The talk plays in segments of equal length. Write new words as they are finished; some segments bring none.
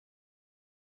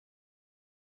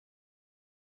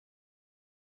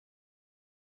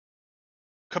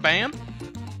kabam,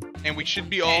 and we should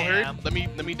be all heard. Let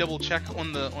me double check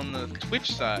on the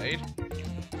Twitch side,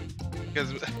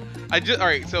 because all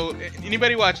right. So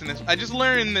anybody watching this, I just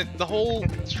learned that the whole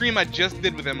stream I just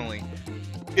did with Emily,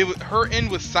 her end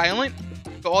was silent,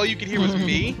 so all you could hear was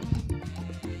me.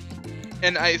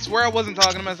 And I swear I wasn't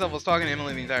talking to myself. I was talking to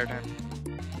Emily the entire time.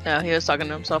 No, he was talking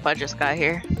to himself. I just got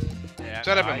here. Yeah,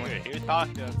 Shut up, Emily. He was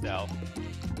talking to himself.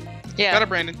 Yeah. Shut up,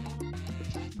 Brandon.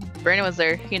 Brandon was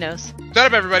there. He knows. Shut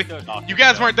up, everybody. You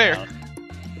guys weren't there.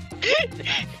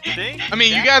 I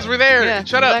mean, you guys were there. Yeah,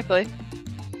 Shut exactly.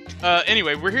 up.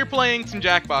 Anyway, we're here playing some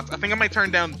Jackbox. I think I might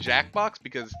turn down Jackbox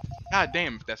because, god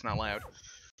damn, if that's not loud.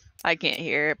 I can't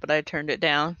hear it, but I turned it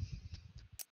down.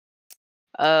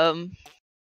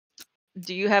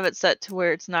 Do you have it set to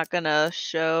where it's not gonna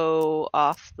show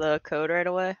off the code right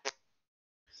away?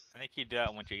 I think you do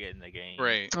that once you get in the game.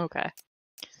 Right. Okay.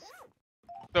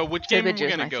 So which game are we Fibbage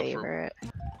is gonna my go favorite. for?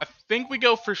 I think we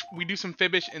do some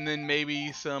Fibbish and then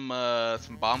maybe some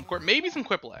Bomb Court, maybe some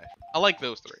Quiplash. I like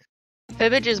those three.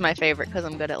 Fibbage is my favorite because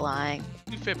I'm good at lying.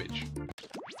 Do Fibbage.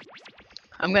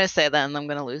 I'm gonna say that and I'm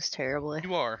gonna lose terribly.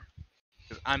 You are.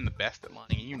 Because I'm the best at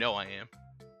lying, and you know I am.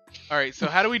 Alright, so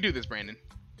how do we do this, Brandon?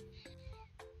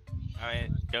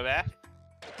 Alright, go back.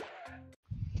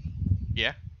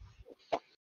 Yeah.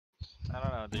 I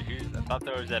don't know. I thought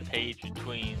there was a page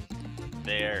between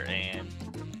there and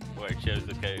where it shows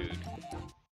the code.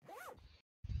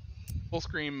 Full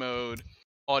screen mode,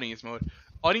 audience mode.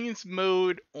 Audience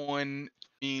mode on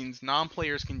means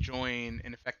non-players can join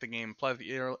and affect the game. Apply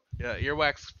the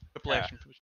earwax, Quiplash, and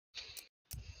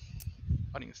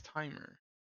audience timer.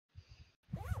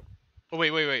 Oh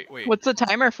wait. What's the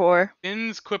timer for?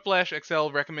 Spins Quiplash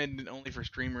XL recommended only for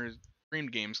streamers.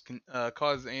 Streamed games can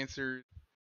cause answer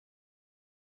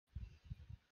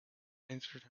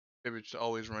Fibbage to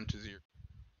always run to 0.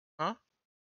 Huh?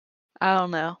 I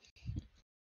don't know.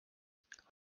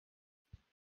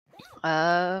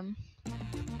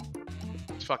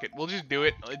 Fuck it. We'll just do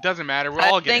it. It doesn't matter. We're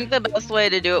all I think the best way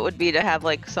to do it would be to have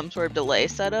like some sort of delay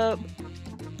set up.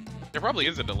 There probably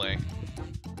is a delay.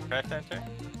 Press enter.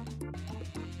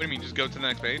 What do you mean? Just go to the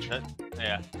next page?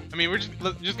 Yeah. I mean,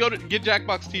 just go to get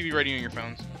Jackbox TV ready on your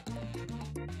phones.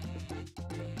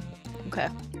 Okay.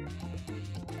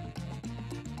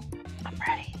 I'm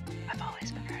ready. I've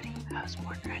always been ready. I was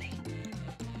born ready.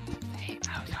 Hey,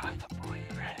 I was born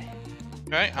ready.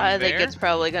 Okay, I think it's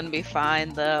probably gonna be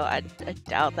fine though. I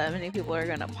doubt that many people are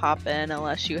gonna pop in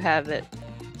unless you have it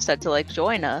set to like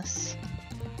join us.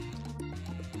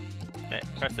 Okay,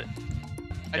 press it.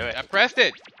 I pressed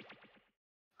it.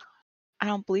 I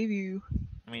don't believe you.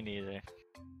 Me neither.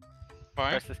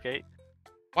 Fine. Press escape.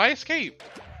 Why escape?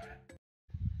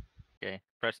 Okay,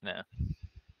 press no.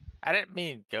 I didn't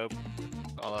mean go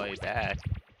all the way back.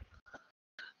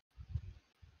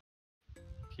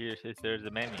 Here says there's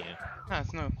a menu. Ah,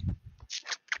 it's no.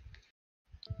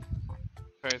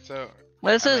 Okay, so.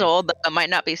 This is old. That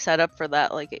might not be set up for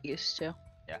that like it used to.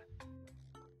 Yeah.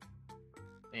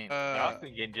 And y'all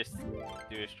can just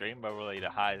do a stream overlay to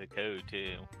hide the code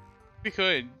too. We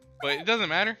could, but it doesn't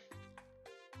matter.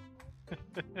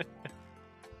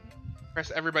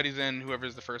 Press everybody's in,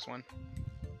 whoever's the first one.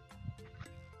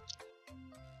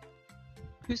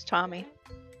 Who's Tommy?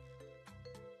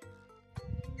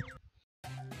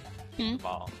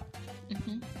 Ball.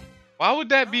 Why would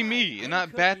that be me and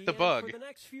not Bat the Bug?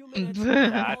 That's me.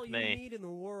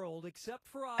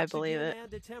 I believe it.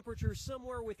 And a temperature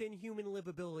somewhere within human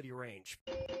livability range.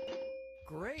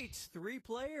 Great, 3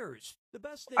 players. The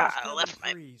best things I left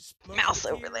my mouse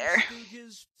over there.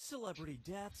 Stooges, celebrity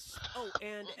deaths. Oh,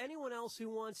 and anyone else who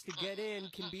wants to get in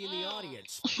can be in the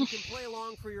audience. You can play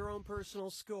along for your own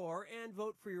personal score and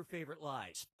vote for your favorite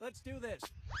lies. Let's do this.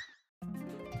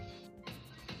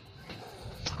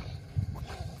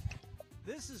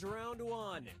 This is round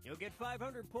 1. You'll get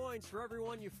 500 points for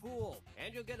everyone you fool,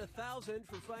 and you'll get 1,000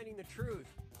 for finding the truth.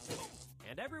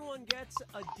 And everyone gets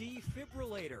a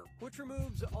defibrillator, which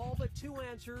removes all but 2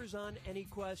 answers on any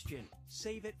question.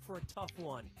 Save it for a tough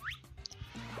one.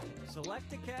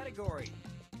 Select a category.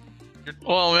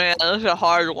 Oh man, that's a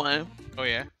hard one. Oh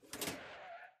yeah?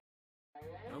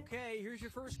 Okay, here's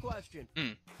your first question.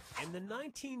 In the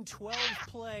 1912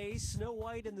 play Snow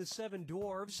White and the Seven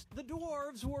Dwarfs, the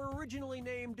dwarves were originally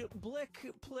named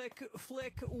Blick, Plick,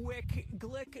 Flick, Wick,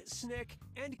 Glick, Snick,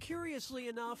 and curiously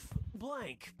enough,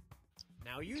 blank.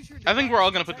 Now use your I think we're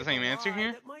all gonna put the same answer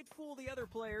here. That might fool the other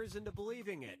players into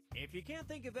believing it. If you can't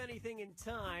think of anything in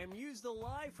time, use the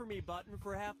Lie For Me button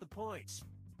for half the points.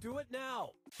 Do it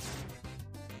now.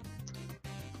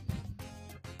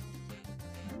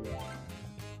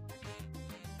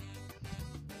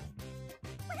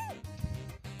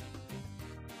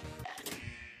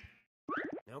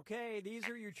 Okay, these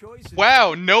are your choices.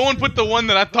 Wow, no one put the one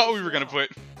that I thought we were gonna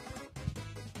put.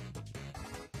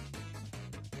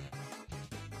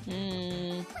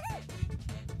 Hmm.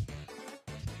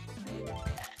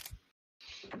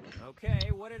 Okay,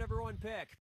 what did everyone pick?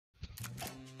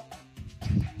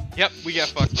 Yep, we got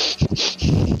fucked.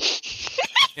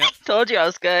 Yep. Told you I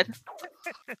was good.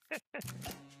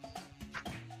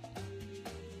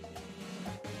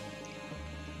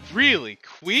 Really?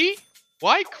 Quee?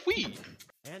 Why Quee?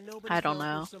 And nobody I don't fell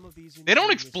for know. some of these They don't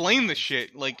ingenious explain the lies.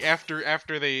 shit like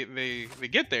after they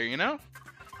get there, you know?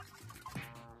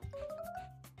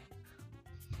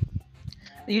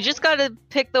 You just gotta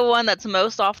pick the one that's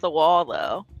most off the wall,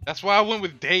 though. That's why I went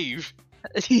with Dave.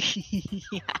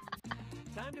 Yeah.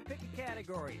 Time to pick a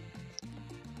category.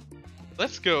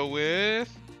 Let's go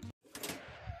with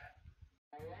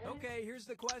Okay, here's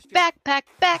the question. Backpack,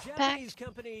 backpack. Japanese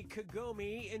company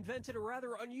Kagome invented a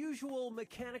rather unusual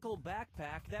mechanical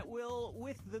backpack that will,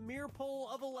 with the mere pull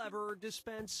of a lever,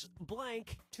 dispense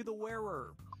blank to the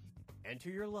wearer. Enter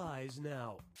your lies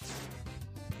now.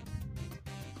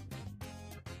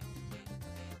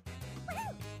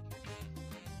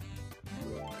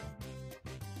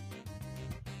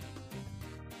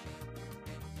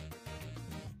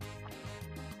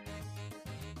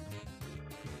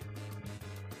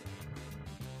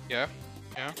 yeah.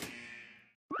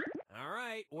 All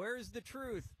right, where's the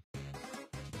truth?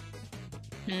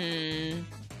 Hmm.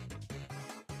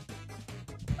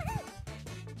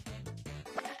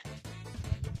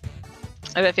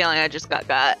 I have a feeling I just got.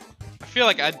 I feel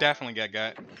like I definitely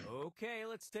got. Okay,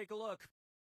 let's take a look.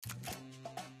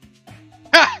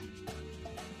 Ha!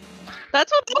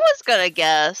 That's what I was gonna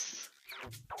guess.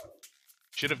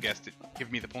 Should have guessed it.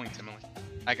 Give me the points, Emily.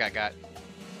 I got.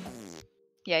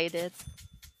 Yeah, you did.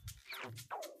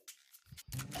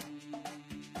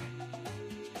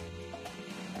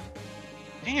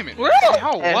 Damn it. Really?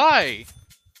 How? Why?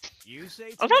 You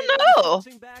say I don't tomato know.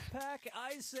 dispensing backpack.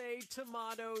 I say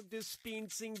tomato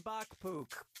dispensing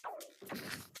bakpook.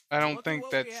 I don't Look at think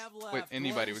what we that's have what left.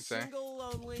 anybody One would say. Single,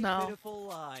 lonely, No. pitiful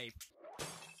lie.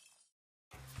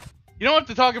 You don't have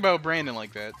to talk about Brandon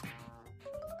like that.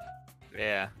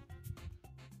 Yeah.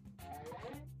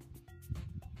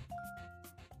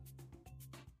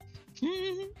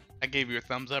 I gave you a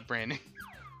thumbs up, Brandon.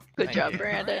 Good Thank job, you.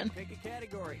 Brandon. All right, pick a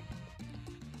category.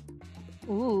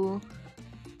 Ooh.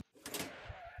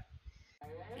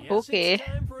 Yes, Okay. It's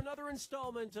time for another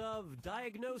installment of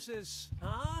Diagnosis,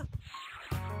 huh?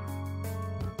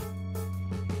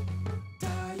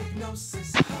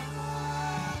 Diagnosis.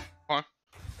 Huh?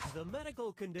 The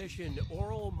medical condition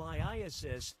oral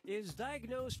myiasis is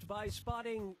diagnosed by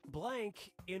spotting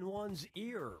blank in one's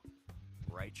ear.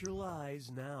 Write your lies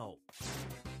now.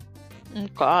 Oh,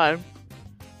 God.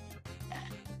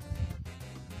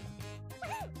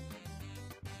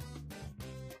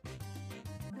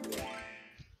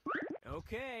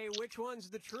 Okay, which one's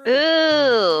the truth?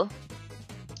 Ooh.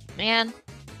 Man.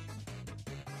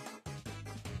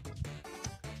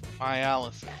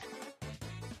 Myalysis.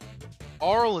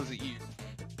 Oral is the ear.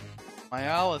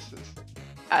 Myalysis.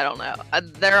 I don't know.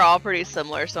 They're all pretty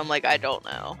similar, so I'm like, I don't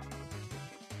know.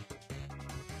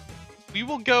 We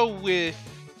will go with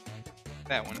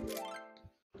that one.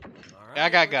 All I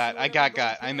right, got let's got. see I what got everyone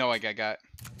got. I know I got.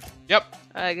 Yep.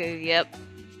 Okay, yep.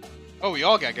 Oh, we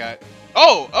all got.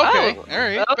 Oh, okay. Oh, All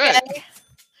right. Okay. Bet.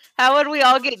 How would we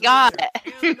all get got?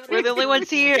 And We're the only ones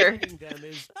here. them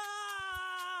is,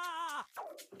 "Ah!"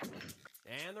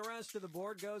 And the rest of the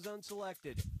board goes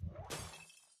unselected.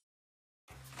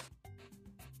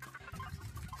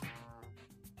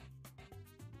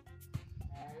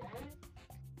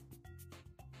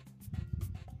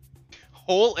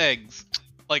 Whole eggs,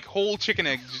 like whole chicken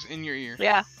eggs, just in your ear.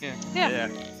 Yeah, Yeah. yeah, Yeah.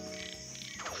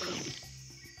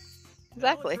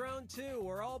 exactly. Now it's round 2,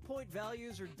 where all point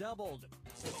values are doubled.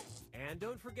 And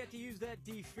don't forget to use that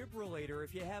defibrillator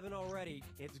if you haven't already.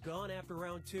 It's gone after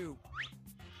round 2.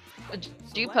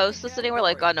 Do you post this anywhere,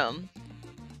 like on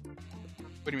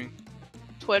What do you mean?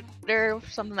 Twitter or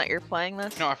something that you're playing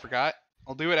this? No, I forgot.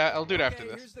 I'll do it. I'll do it after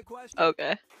Okay, this. here's the question.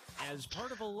 Okay. As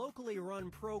part of a locally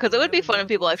run program, 'Cause it would be in fun if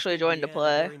people actually joined to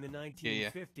Northwest play. Indiana During the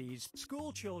 1950s,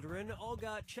 school children all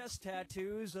got chest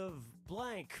tattoos of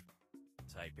blank.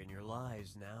 Type in your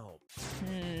lies now.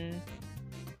 Hmm.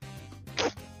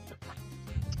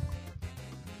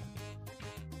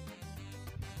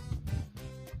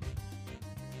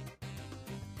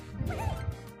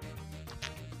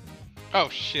 Oh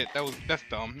shit, that's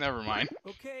dumb. Never mind.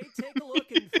 Okay, take a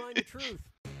look and find the truth.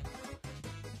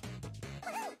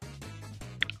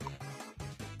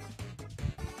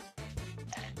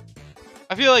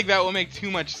 I feel like that will make too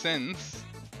much sense.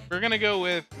 We're gonna go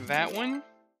with That one?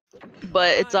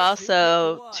 But it's Nice, who picked the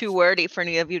also what? too wordy for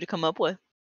any of you to come up with.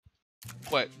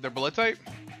 What? Their bullet type?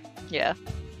 Yeah.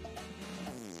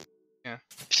 Yeah.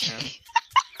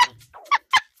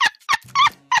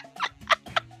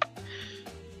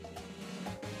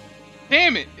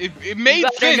 Damn it! It made You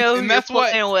gotta sense, know who and you're that's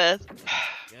what. playing with.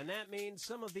 And that means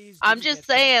some of these. I'm didn't just get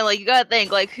saying, like, you gotta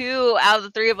think, like, who out of the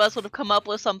three of us would have come up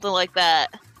with something like that?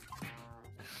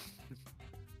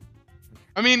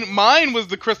 I mean, mine was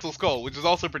the Crystal Skull, which is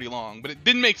also pretty long, but it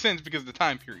didn't make sense because of the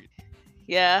time period.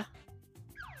 Yeah.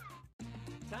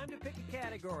 picked. Time to pick a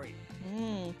category.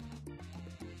 Mm.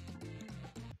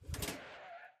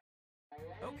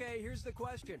 Okay, here's the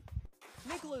question.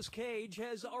 Nicolas Cage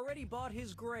has already bought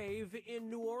his grave in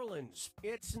New Orleans.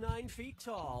 It's 9 feet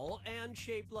tall and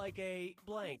shaped like a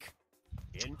blank.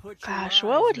 Input your Gosh,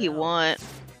 what lies would he now. want?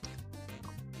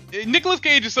 Nicolas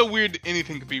Cage is so weird that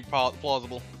anything could be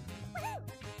plausible.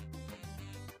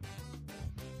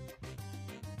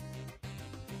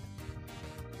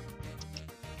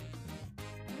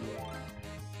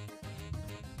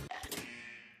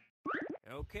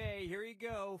 Okay, here you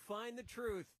go. Find the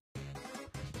truth.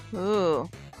 Ooh.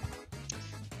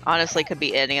 Honestly, could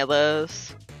be any of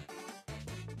those.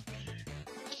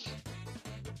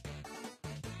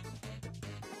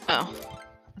 Oh.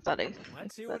 I thought I...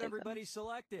 Let's see thought what I- everybody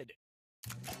selected.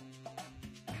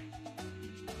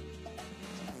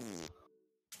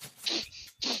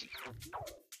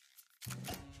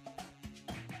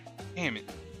 Damn it.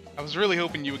 I was really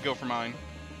hoping you would go for mine.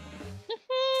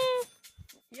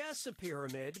 Yes, a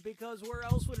pyramid, because where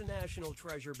else would a national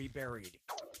treasure be buried?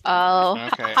 Oh.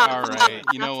 Okay, alright.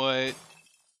 You know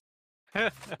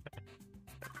what?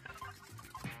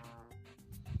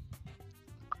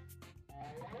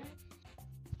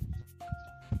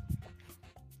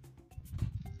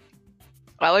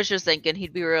 I was just thinking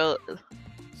he'd be real...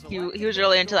 He Select was a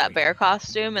really into that category. bear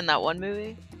costume in that one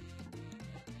movie.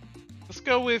 Let's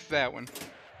go with that one.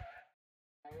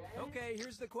 Okay,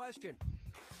 here's the question.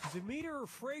 Demeter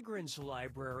Fragrance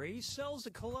Library sells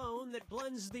a cologne that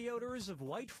blends the odors of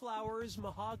white flowers,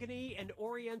 mahogany, and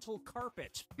oriental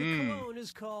carpet. The cologne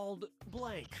is called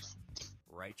blank.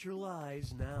 Write your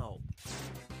lies now.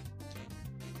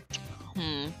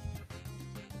 Hmm.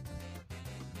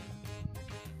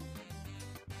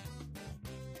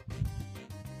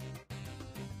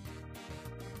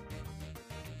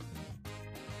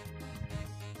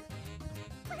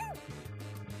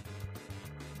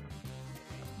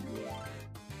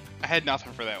 I had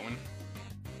nothing for that one.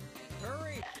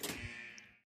 Hurry!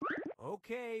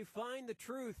 Okay, find the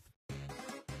truth.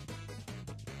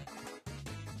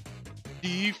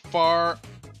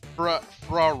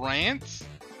 Defrarance?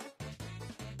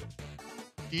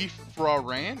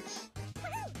 Defrarance?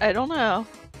 I don't know.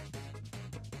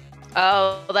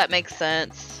 Oh, that makes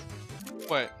sense.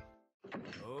 What?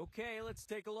 Okay, let's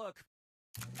take a look.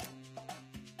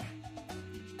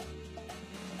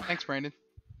 Thanks, Brandon.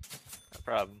 No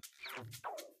problem.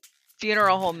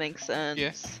 Funeral home makes sense.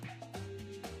 Yes.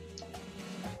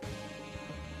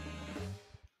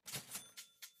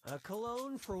 A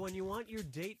cologne for when you want your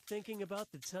date thinking about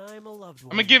the time a loved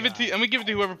one I'm gonna give it to died. I'm gonna give it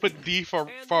to whoever put And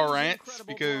defrarance those incredible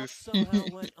because plots somehow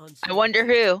went I unsolved. wonder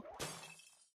who.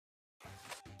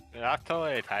 Yeah, I'll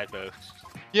totally a typo.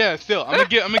 yeah, still I'm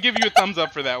gonna give you a thumbs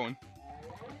up for that one.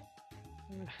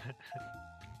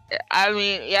 I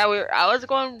mean, yeah, I was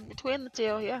going between the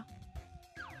two, yeah.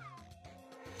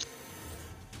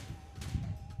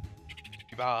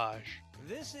 Gosh.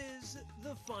 This is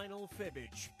the final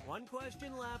fibbage. One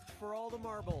question left for all the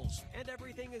marbles, and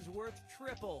everything is worth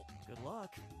triple. Good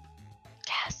luck.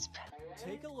 Gasp.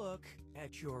 Take a look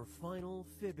at your final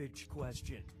fibbage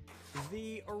question.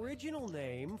 The original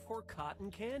name for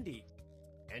cotton candy.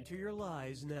 Enter your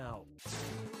lies now.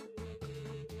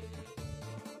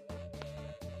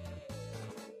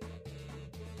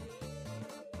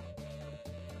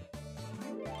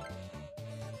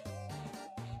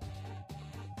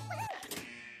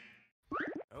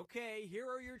 Okay, here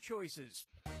are your choices.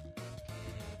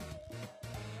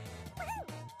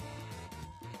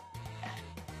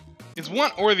 It's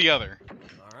one or the other.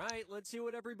 All right, let's see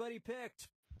what everybody picked.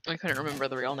 I couldn't remember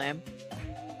the real name.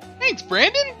 Thanks,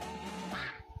 Brandon.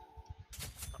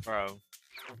 Bro.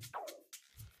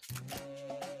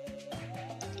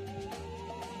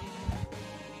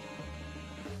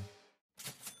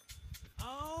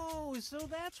 Oh, so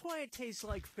that's why it tastes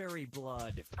like fairy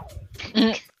blood.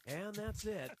 And that's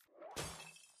it.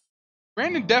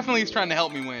 Brandon definitely is trying to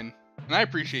help me win, and I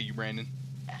appreciate you, Brandon.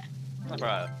 No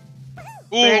problem.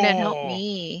 Brandon, help Oh.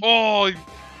 me. Oh,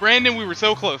 Brandon, we were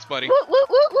so close, buddy. Woo, woo,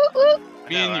 woo, woo, woo.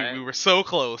 Me I and know, you, right? we were so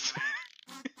close.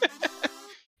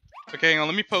 Okay, hang on.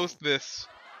 Let me post this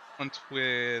on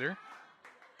Twitter.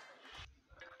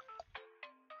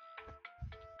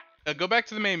 Go back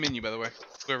to the main menu, by the way.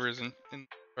 Whoever is in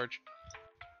charge.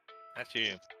 That's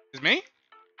you. Is me?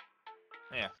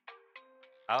 Yeah.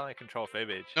 I only control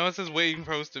Fibbage. No, it says waiting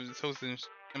for host. It's hosted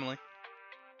Emily.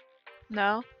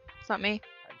 No, it's not me.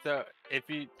 So,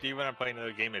 do you want to play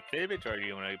another game of Fibbage, or do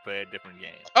you want to play a different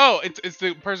game? Oh, it's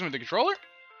the person with the controller?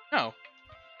 No.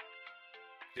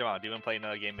 Jamal, do you want to play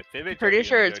another game of Fibbage? Pretty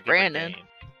sure it's Brandon.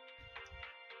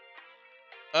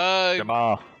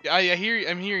 Jamal. I hear.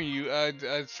 I'm hearing you.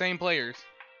 Same players.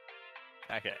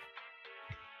 Okay.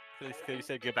 So you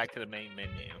said go back to the main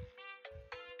menu.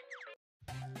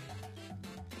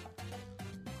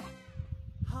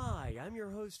 Hi, I'm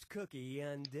your host Cookie,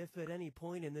 and if at any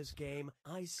point in this game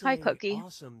I say Hi, Cookie.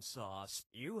 awesome sauce,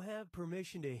 you have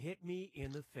permission to hit me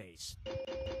in the face.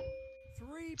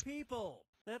 3 people.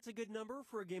 That's a good number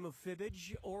for a game of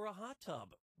Fibbage or a hot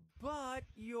tub. But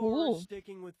you're Ooh.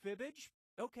 sticking with Fibbage?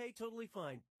 Okay, totally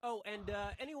fine. Oh, and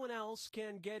anyone else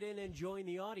can get in and join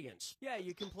the audience. Yeah,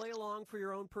 you can play along for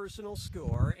your own personal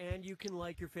score, and you can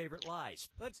like your favorite lies.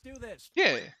 Let's do this.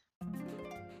 Yeah.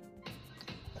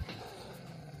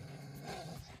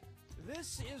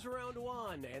 This is round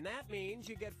 1, and that means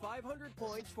you get 500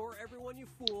 points for everyone you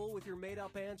fool with your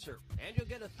made-up answer. And you'll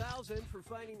get 1,000 for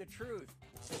finding the truth.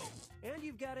 And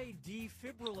you've got a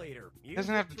defibrillator. You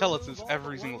Doesn't have to tell us this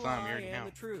every single time. We already know.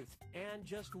 The truth. And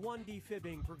just 1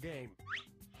 defibbing per game.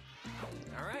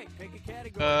 All right, pick a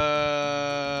category.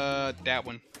 That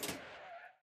one.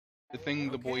 The thing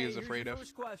the boy is here's afraid your of.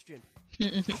 First question.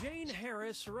 Jane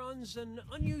Harris runs an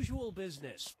unusual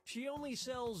business. She only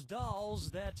sells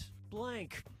dolls that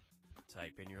blank.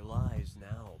 Type in your lies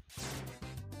now.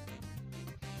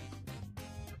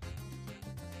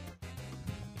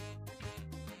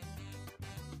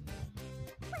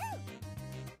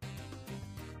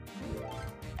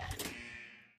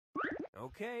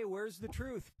 Okay, where's the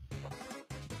truth?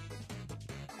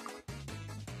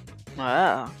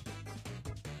 Wow.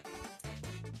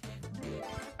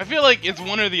 I feel like it's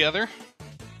one or the other.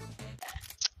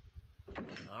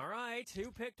 All right,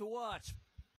 who picked what?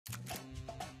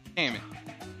 Damn it.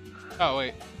 Oh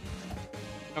wait.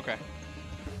 Okay.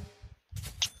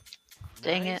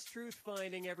 Dang Nice it. truth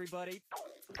finding, everybody.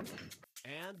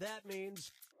 And that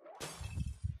means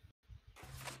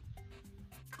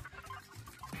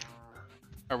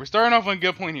Alright, we're starting off on a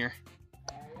good point here.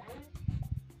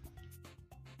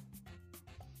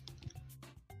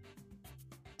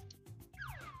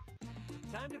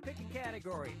 time to pick a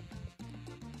category.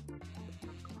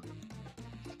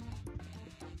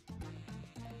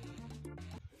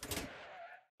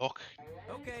 Look.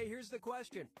 Okay, here's the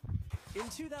question. In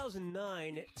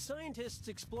 2009, scientists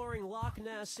exploring Loch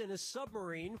Ness in a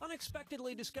submarine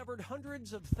unexpectedly discovered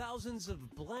hundreds of thousands of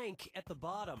blank at the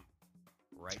bottom.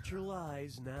 Write your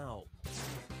lies now.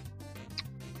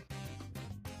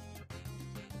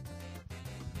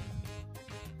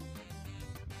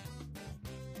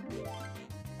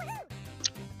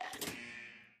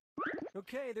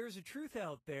 Okay, there's a truth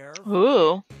out there.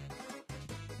 Ooh.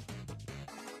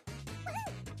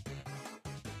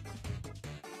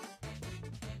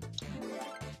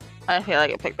 I feel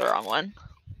like I picked the wrong one.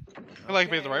 I feel like I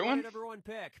picked the right what one? did everyone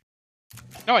pick?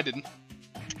 No, I didn't.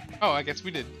 Oh, I guess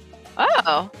we did.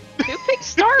 Oh, who picked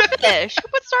starfish? Who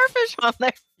put starfish on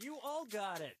there? You all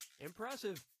got it.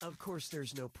 Impressive. Of course,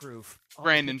 there's no proof. All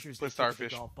Brandon pictures put that took of the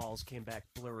starfish. golf balls came back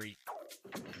blurry.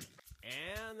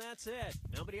 And that's it.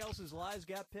 Nobody else's lies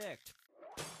got picked.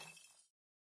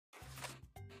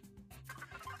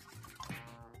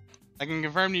 I can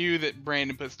confirm to you that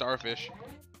Brandon put starfish.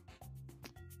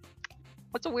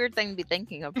 What's a weird thing to be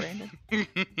thinking of, Brandon?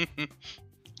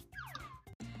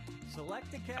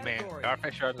 Select a I mean, category.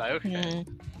 starfish are in the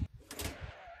ocean.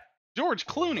 George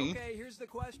Clooney. Okay, here's the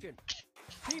question.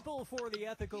 People for the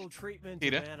Ethical Treatment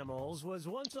Peter. of Animals was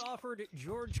once offered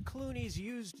George Clooney's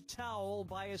used towel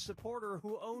by a supporter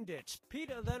who owned it.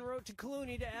 PETA then wrote to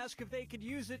Clooney to ask if they could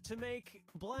use it to make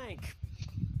blank.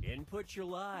 Input your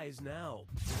lies now.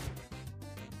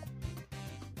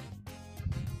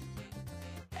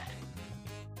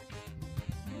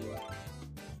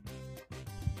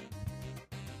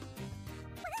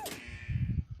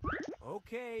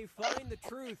 Okay, find the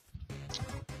truth.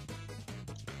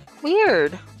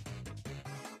 Weird.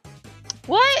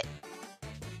 What?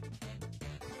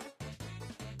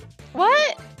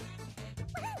 What?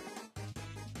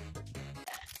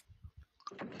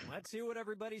 Let's see what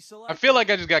everybody selected. I feel like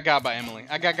I just got by Emily.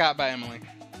 I got by Emily.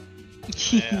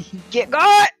 Yeah. Get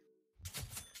got!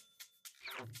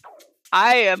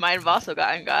 I might have also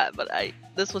gotten got, but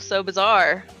this was so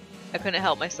bizarre. I couldn't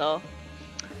help myself.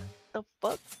 The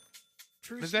fuck?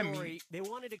 True What does that story, mean? they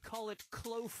wanted to call it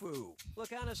Clofu. Look,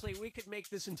 honestly, we could make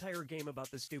this entire game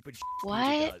about the stupid shit What?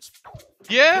 PETA does.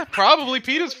 Yeah, probably.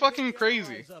 PETA's Everybody fucking pick the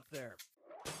crazy. allies up there.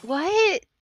 What?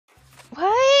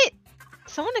 What?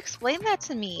 Someone explain that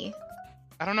to me.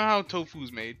 I don't know how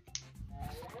tofu's made.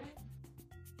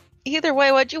 Either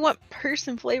way, why'd you want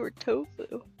person flavored tofu?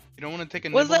 You don't want to take a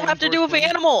What does nibble that have on to George do with Clooney?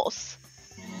 animals?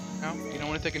 No, you don't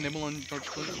want to take a nibble on George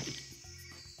Clooney?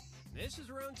 This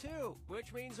is round 2,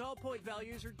 which means all point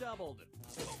values are doubled.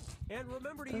 And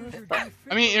remember to use your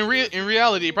I mean, in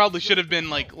reality, it probably should have been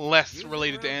like less Use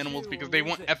related to round animals 2 because or they lose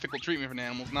want it. ethical treatment for the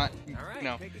animals, not All right, you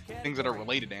know pick a things that are category.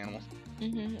 related to animals.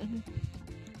 Mm-hmm,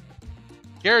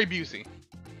 Gary Busey.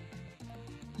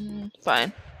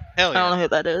 Fine. Hell I don't know yeah. who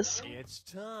that is. It's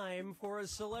time for a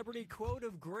celebrity quote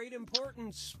of great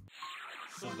importance.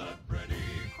 Celebrity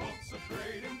quotes of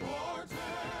great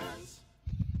importance.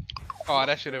 Oh,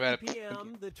 that should have had 3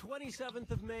 p.m. the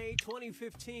 27th of May,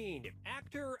 2015.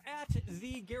 Actor at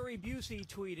the Gary Busey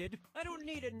tweeted, "I don't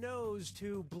need a nose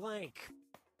to blank."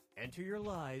 Enter your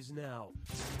lies now.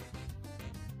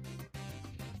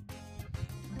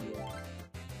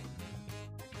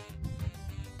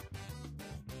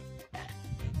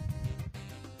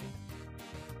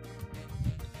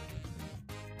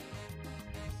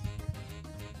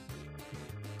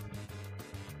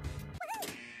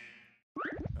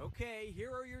 Okay,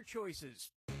 here are your choices.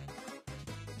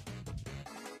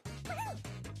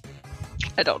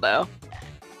 I don't know.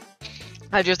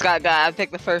 I just got guy. I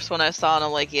picked the first one I saw and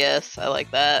I'm like, yes, I like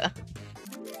that.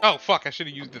 Oh fuck! I should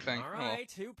have used the thing. All Oh, well.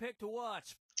 right, who picked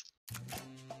what?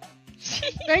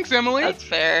 Thanks, Emily. That's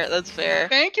fair. That's fair.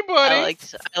 Thank you, buddy.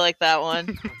 I like that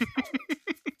one.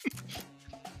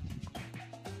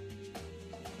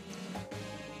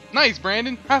 Nice,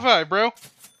 Brandon. High five, bro.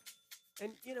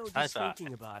 And, you know, I just thought-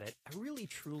 thinking about it, I really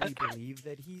truly believe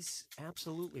that he's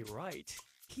absolutely right.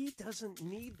 He doesn't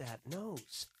need that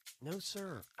nose. No,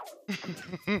 sir.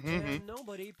 And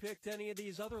nobody picked any of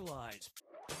these other lies.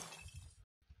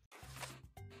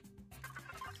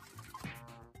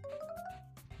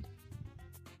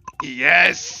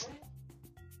 Yes.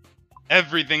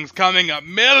 Everything's coming up,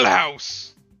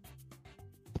 Millhouse.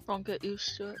 Don't get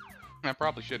used to it. I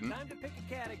probably shouldn't. Time to pick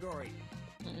a category.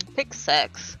 Pick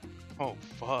sex. Oh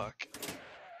fuck.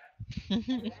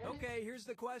 Okay, here's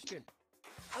the question.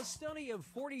 A study of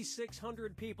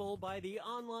 4,600 people by the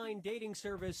online dating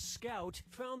service Scout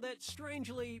found that,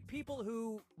 strangely, people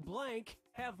who blank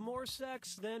have more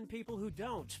sex than people who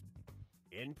don't.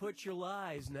 Input your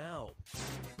lies now.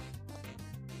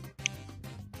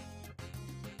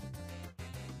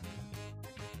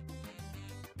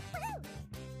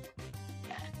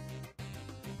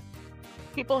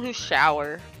 People who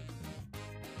shower.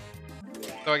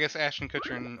 So I guess Ashton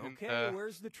Kutcher and Okay,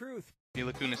 where's the truth?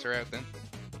 Mila Kunis are out then.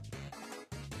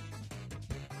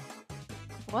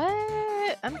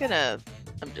 What? I'm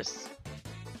just.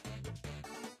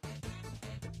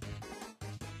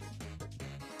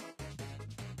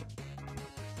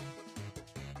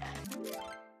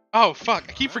 Oh fuck!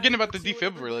 I keep All forgetting right, about the let's see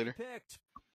what everybody defibrillator. picked.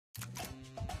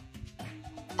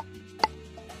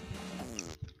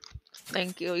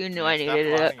 Thank you. You knew I Stop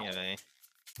needed it. lying at me.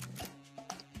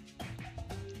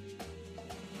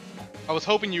 I was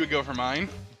hoping you would go for mine.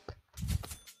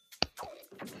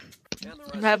 And the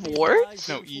rest Have of these warts? lies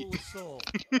No, are eat. full of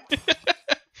soul.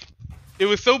 It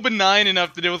was so benign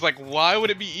enough that it was like, why would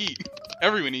it be eat?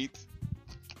 Everyone eats.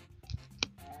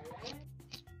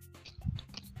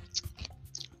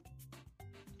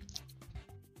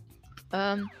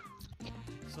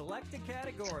 Select a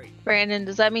category. Brandon,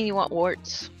 does that mean you want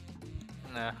warts?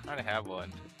 Nah, I already have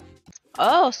one.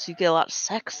 Oh, so you get a lot of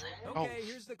sex. Okay, Oh.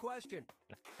 here's the question.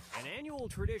 An annual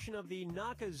tradition of the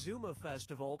Nakazuma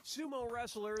Festival, sumo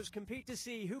wrestlers compete to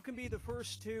see who can be the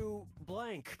first to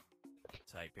blank.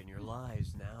 Type in your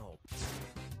lies now.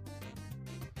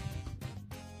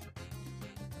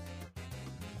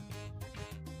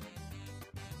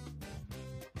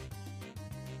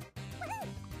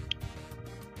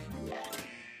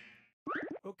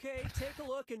 Okay, take a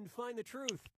look and find the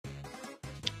truth.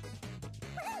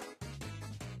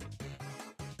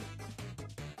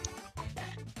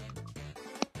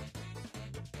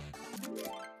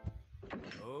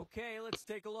 Okay, let's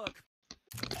take a look.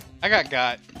 I got.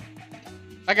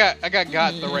 I got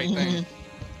the right thing.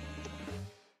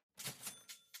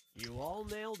 You all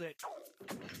nailed it.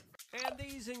 And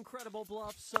these incredible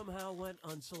bluffs somehow went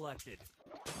unselected.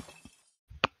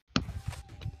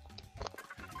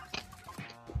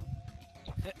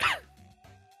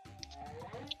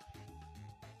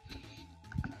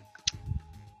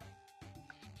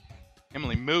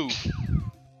 Emily, move.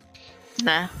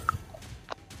 Nah.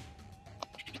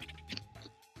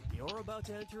 You're about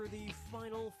to enter the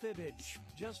final fibbage.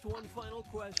 Just one final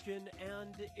question,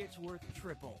 and it's worth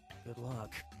triple. Good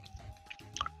luck.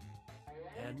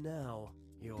 And now,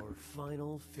 your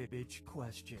final fibbage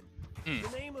question. Mm.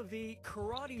 The name of the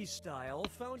karate style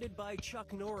founded by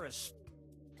Chuck Norris.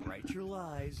 Write your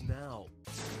lies now.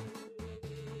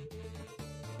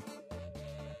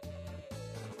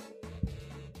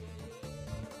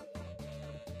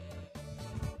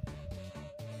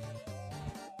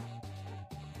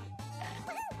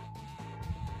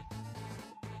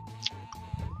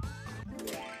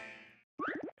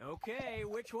 Okay,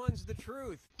 which one's the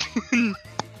truth?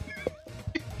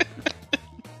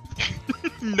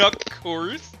 Knuck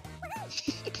course.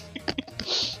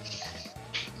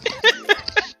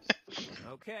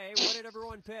 Okay, what did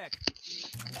everyone pick?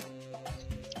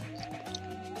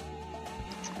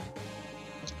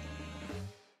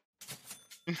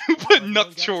 Put Everyone knuck got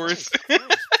it chores. right.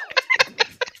 Nice.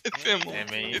 It's Emily.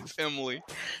 Emmy. It's Emily.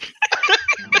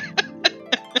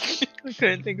 I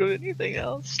couldn't think of anything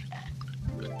else.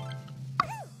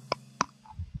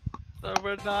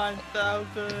 Over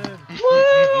 9,000.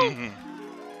 Woo!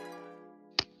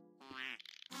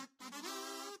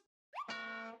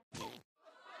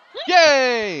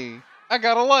 Yay! I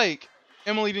got a like.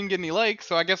 Emily didn't get any likes,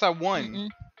 so I guess I won. Mm-mm.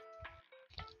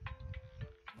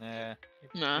 Yeah.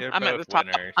 Nah, You're I'm at the both top.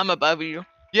 winners. I'm above you.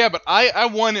 Yeah, but I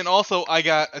won, and also I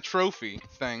got a trophy.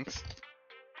 Thanks.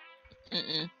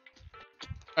 Mm-mm.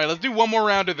 Alright, let's do one more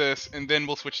round of this, and then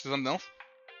we'll switch to something else.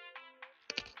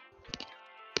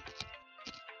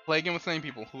 Play again with the same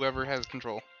people, whoever has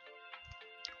control.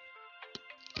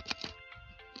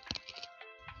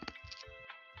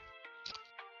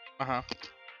 Uh-huh.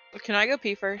 Can I go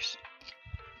pee first?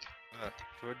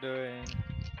 We're doing.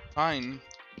 Fine.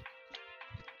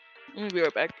 Let me be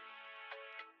right back.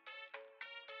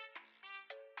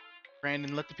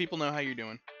 Brandon, let the people know how you're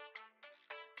doing.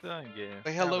 Doing good.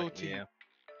 Say How hello about to you.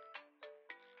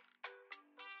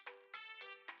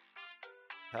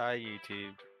 Hi,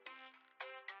 YouTube.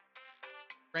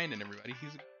 Brandon, everybody.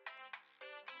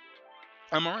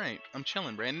 I'm alright. I'm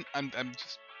chilling, Brandon. I'm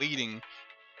just waiting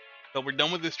till we're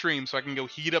done with this stream so I can go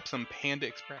heat up some Panda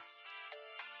Express.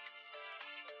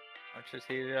 Let's just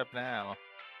heat it up now.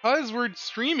 Cause we're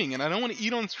streaming and I don't want to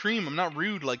eat on stream. I'm not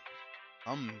rude like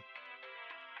I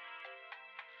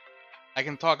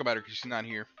can talk about her because she's not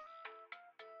here.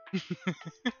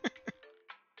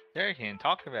 Sure, you can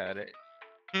talk about it.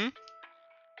 Hmm?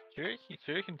 Sure,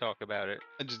 you can talk about it.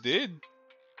 I just did.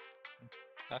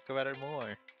 Talk about it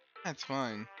more. That's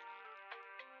fine.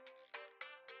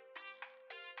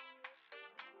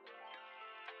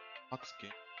 Fox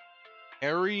game.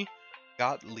 Harry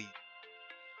Gottlieb.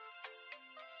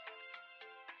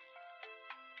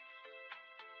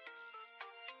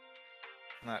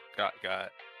 Not got.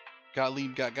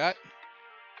 Gottlieb got.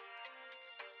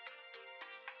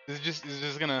 Is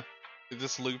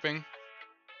this looping?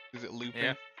 Is it looping?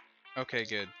 Yeah. Okay,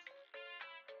 good.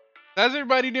 How's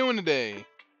everybody doing today?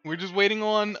 We're just waiting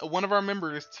on one of our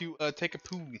members to take a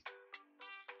poo.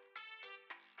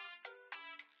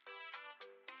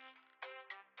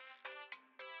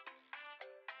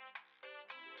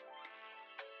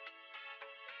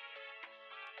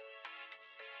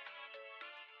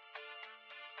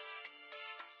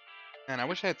 Man, I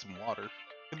wish I had some water.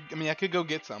 I mean, I could go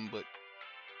get some, but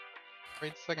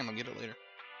wait a second, I'll get it later.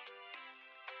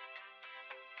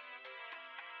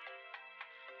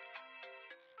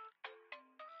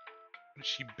 Is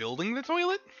she building the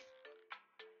toilet?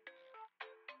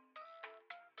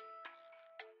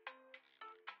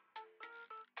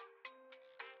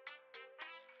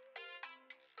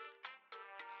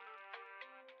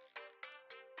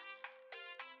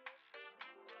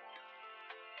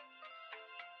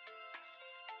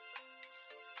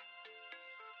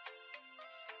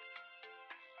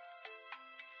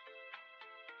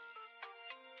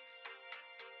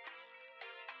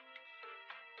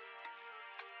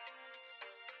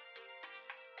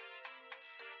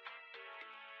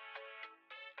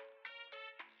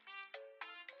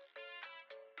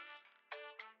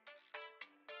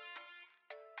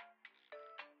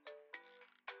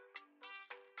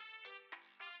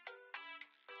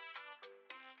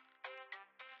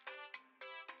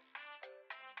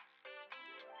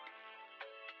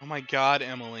 Oh my god,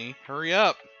 Emily. Hurry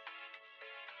up.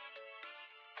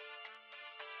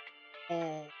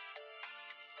 Oh.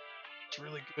 It's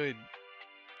really good.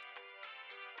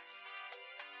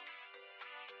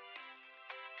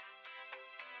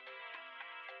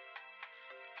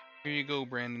 Here you go,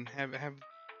 Brandon. Have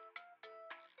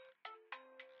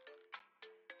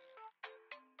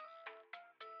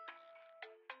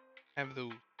have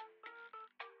those.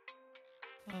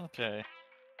 Okay.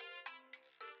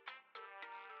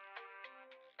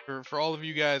 For all of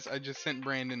you guys, I just sent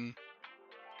Brandon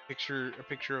a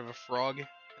picture of a frog, a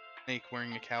snake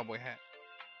wearing a cowboy hat.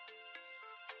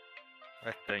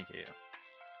 Thank you.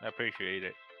 I appreciate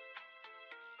it.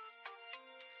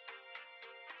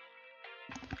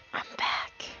 I'm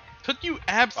back. Took you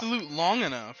absolute long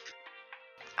enough.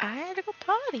 I had to go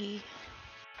potty.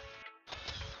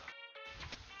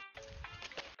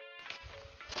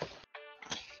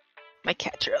 My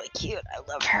cat's really cute. I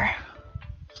love her.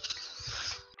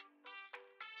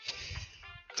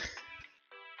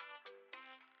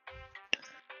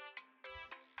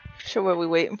 So what are we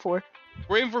waiting for?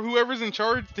 Waiting for whoever's in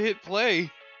charge to hit play.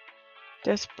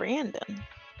 There's Brandon.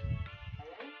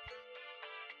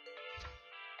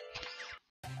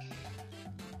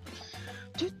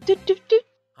 Do.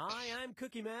 Hi, I'm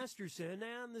Cookie Masterson,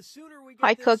 and the sooner we get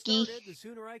Hi, this Cookie. started, the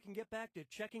sooner I can get back to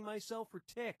checking myself for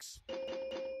ticks.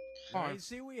 Fine. I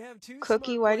see we have two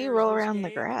Cookie, smart why do you players roll this around the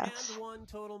game grass? and one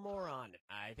total moron.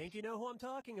 I think you know who I'm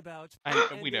talking about.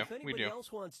 We do. If anybody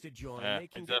else wants to join, they can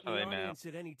get in the definitely know. audience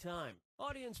at any time.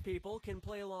 Audience people can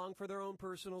play along for their own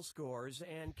personal scores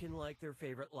and can like their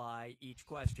favorite lie each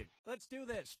question. Let's do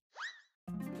this.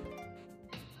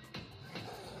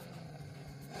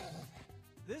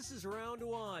 This is round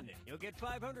one. You'll get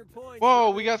 500 points. Whoa,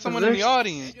 we got someone in the There's-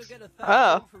 audience. And you'll get 1,000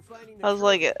 Oh. for finding the I was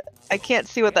truth. like, I can't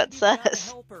see what that And you've got a says.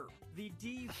 helper, the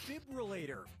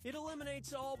defibrillator. It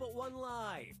eliminates all but one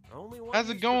lie. Only one How's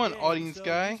it use per going, game, audience so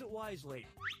guy? use it wisely.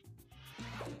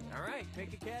 All right,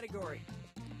 pick a category.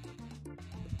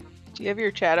 Do you have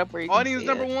your chat up where you can Audience see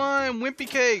number it? 1, Wimpy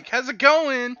Cake. How's it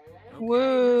going? Okay, Woo.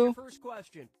 here's your first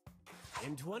question.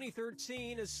 In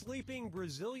 2013, a sleeping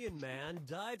Brazilian man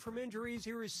died from injuries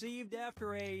he received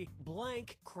after a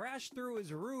blank crashed through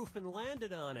his roof and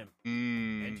landed on him.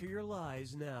 Enter your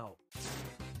lies now.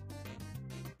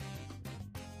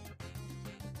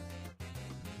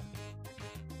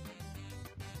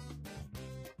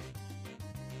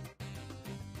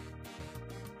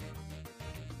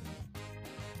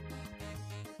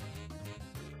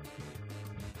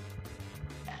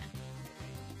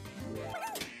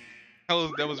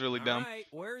 That was really dumb. All right,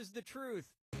 where's the truth?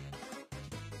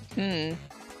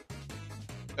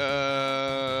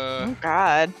 Oh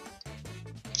God.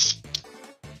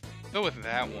 Go with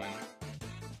that one.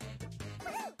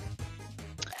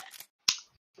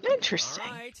 Interesting.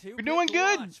 All right, who We're doing picked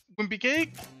good, what? Wimpy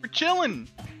Cake. We're chilling.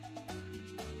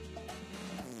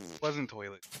 Wasn't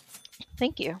toilet.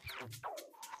 Thank you.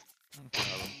 It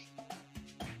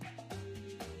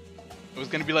was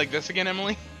gonna be like this again,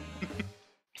 Emily.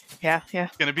 Yeah.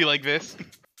 It's gonna be like this.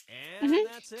 And Mhm.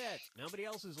 that's it. Nobody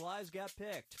else's lies got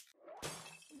picked.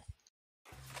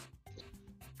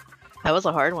 That was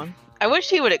a hard one. I wish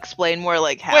he would explain more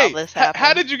like how Wait, this happened.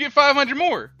 how did you get 500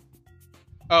 more?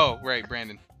 Oh, right,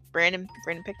 Brandon. Brandon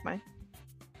picked mine.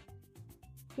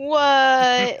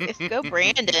 What? Go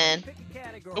Brandon. Pick a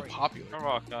category. So popular. You're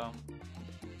welcome.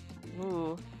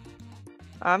 Ooh.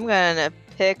 I'm gonna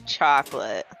pick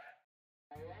chocolate.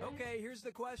 Okay, here's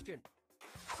the question.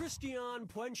 Christian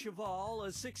Poincheval,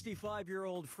 a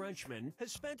 65-year-old Frenchman,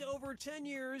 has spent over 10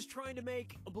 years trying to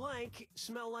make a blank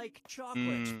smell like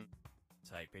chocolate.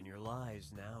 Type in your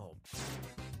lies now.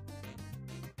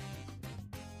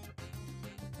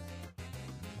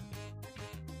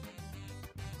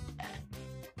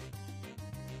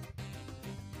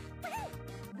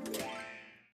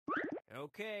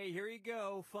 Okay, here you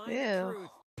go. Find the Ew. truth.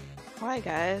 Why,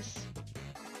 guys?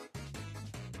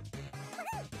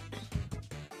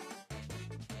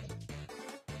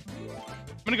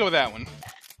 I'm gonna go with that one.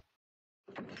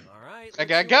 All right. I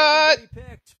let's got see what everybody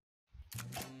picked.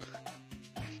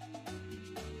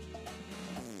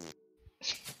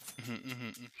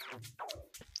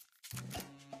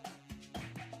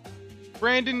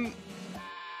 Brandon.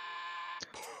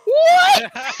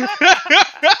 What? That's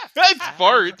That was a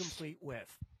farts. complete whiff.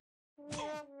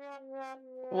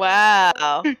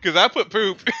 Wow. Because I put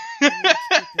poop. Let's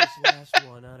get this last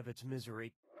one out of its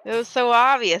misery. It was so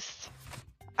obvious.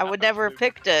 I would never have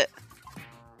picked it.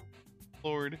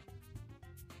 Lord.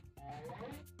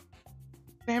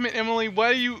 Damn it, Emily.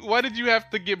 Why did you have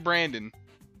to get Brandon?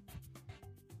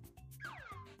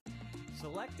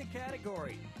 Select a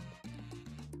category.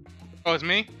 Oh, it's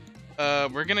me?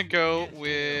 We're gonna go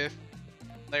with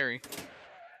Larry.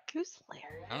 Who's Larry?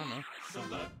 I don't know.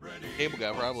 Celebrity Cable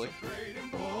guy, probably. of great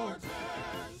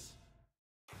importance.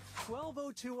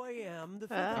 12:02 a.m., the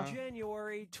 5th Oh. of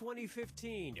January,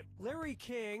 2015. Larry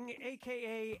King,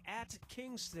 aka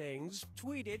 @KingsThings,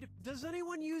 tweeted, "Does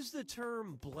anyone use the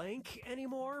term blank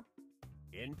anymore?"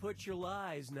 Input your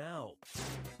lies now.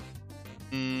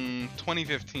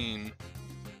 2015.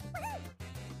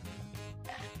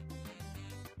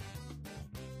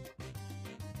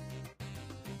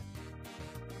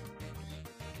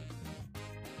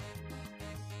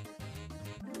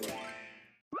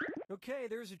 Okay,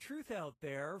 there's a truth out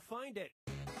there. Find it.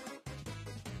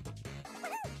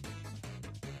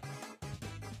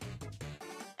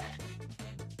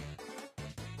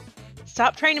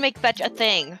 Stop trying to make fetch a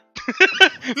thing.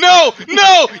 No!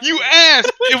 No! You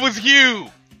asked! It was you!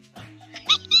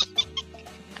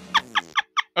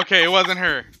 Okay, it wasn't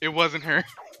her. It wasn't her.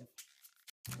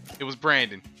 It was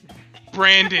Brandon.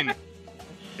 Brandon!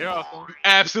 You're awesome.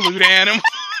 Absolute animal.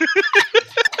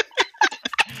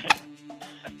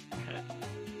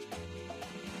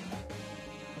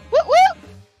 Woo woo!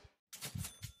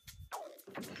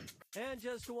 And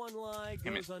just one lie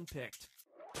Damn goes unpicked.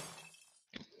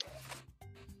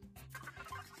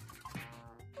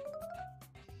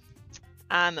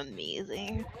 I'm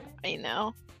amazing. I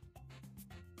know.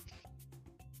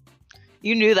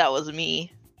 You knew that was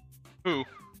me. Who?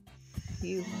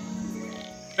 You.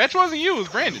 That wasn't you, it was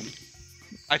Brandon.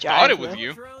 I thought it was Jive.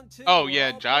 you. Round two, Oh, where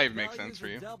yeah, all jive point makes values sense for are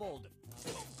you. doubled.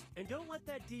 And don't let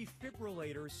that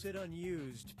defibrillator sit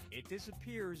unused. It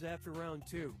disappears after round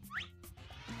 2.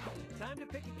 Time to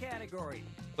pick a category.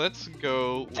 Let's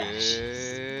go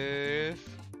with...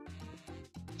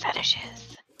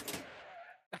 Fetishes.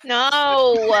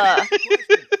 No!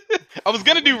 I was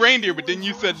gonna do reindeer, but then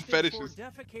you said For fetishes.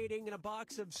 defecating in a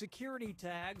box of security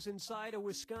tags inside a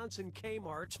Wisconsin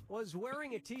Kmart was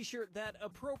wearing a t-shirt that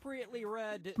appropriately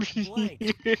read blank.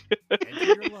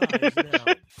 Enter your lies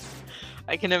now.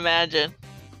 I can imagine.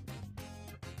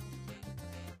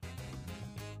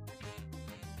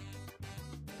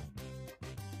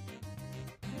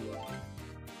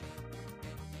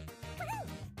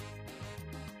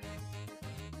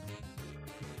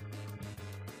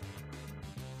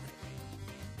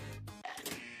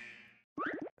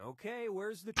 Okay,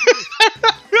 where's the truth?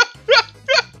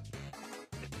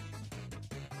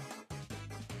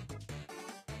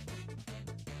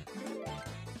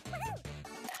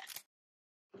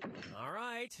 All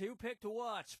right, who picked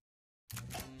what?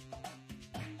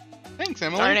 Thanks,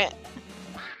 Emily. Darn it.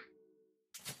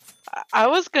 I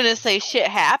was gonna say shit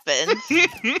happens.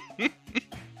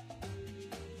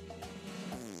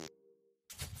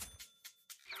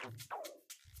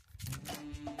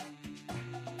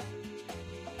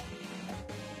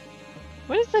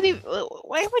 What is that even?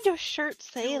 Why would your shirt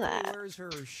say Julie that? wears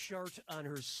her shirt on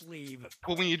her sleeve.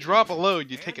 Well, when you drop a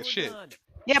load, you take a And we're shit. done.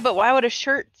 Yeah, but why would a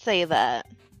shirt say that?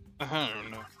 I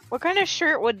don't know. What kind of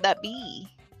shirt would that be?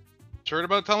 Shirt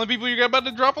about telling people you're about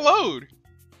to drop a load.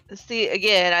 See,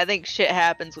 again, I think shit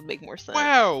happens would make more sense.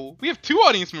 Wow, we have 2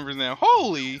 audience members now.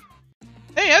 Holy.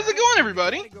 Hey, how's it going,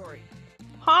 everybody? Category.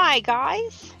 Hi,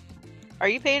 guys. Are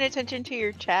you paying attention to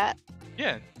your chat?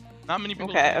 Yeah, not many people.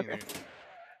 Okay, are okay. there.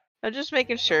 I'm just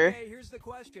making sure. Okay, here's the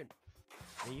question.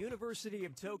 The University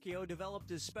of Tokyo developed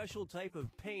a special type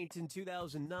of paint in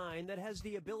 2009 that has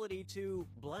the ability to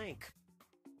blank.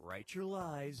 Write your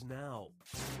lies now.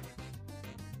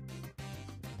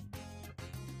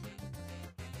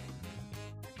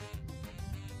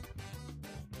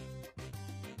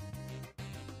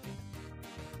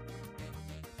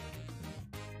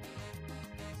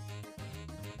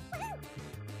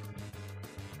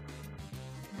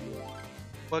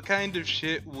 What kind of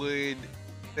shit would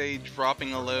say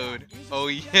dropping a load? Oh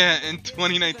yeah, in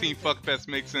 2019 Fuckfest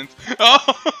makes sense. Oh,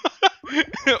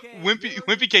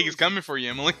 Wimpy Cake is coming for you,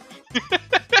 Emily.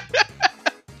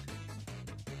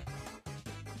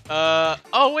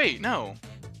 Oh wait, no.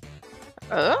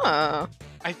 Oh.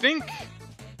 I think.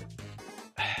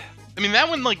 I mean that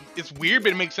one like it's weird,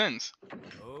 but it makes sense.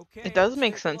 Okay, It does let's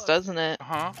make take a sense, look. doesn't it?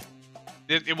 Huh?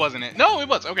 It wasn't it? No, it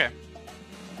was. Okay.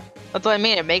 That's what I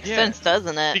mean. It makes Yeah. sense,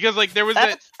 doesn't it? Because like there was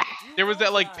That's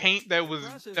that like paint that was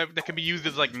that could be used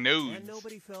as like nodes. And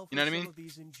nobody fell You know for what I some mean? of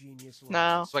these ingenious No.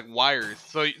 lies. It's like wires.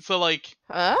 So like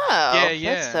oh. Yeah,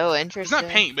 yeah. That's so it's interesting. not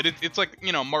paint, but it's like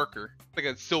a marker. It's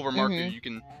like a silver marker. Mhm. You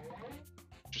can.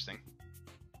 Interesting.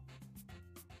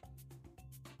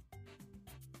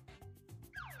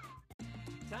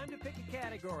 Time to pick a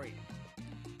category.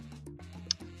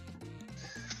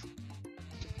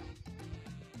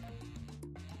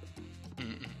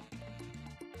 Mm-mm.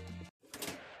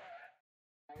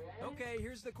 Okay,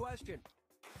 here's the question.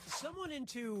 Someone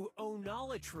into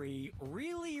onolatry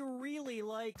really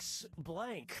likes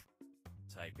blank.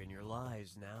 Type in your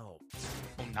lies now.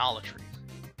 Onolatry.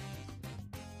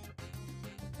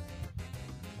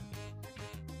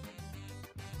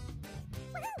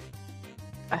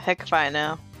 A heck if I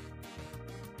know.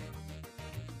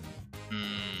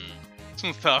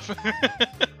 This one's tough.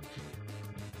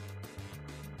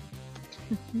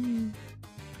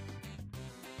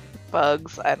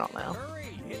 Bugs, I don't know. Hurry,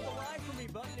 hit the live for me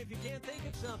button if you can't think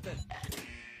of something.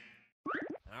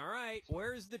 All right,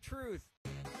 where's the truth?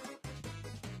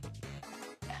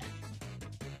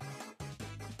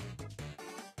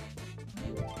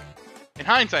 In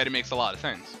hindsight, it makes a lot of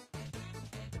sense.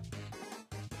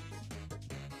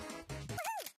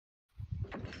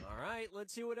 All right,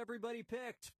 let's see what everybody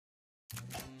picked.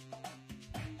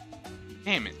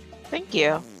 Damn it. Thank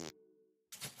you.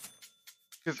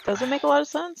 'Cause- Doesn't make a lot of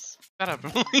sense. Shut up,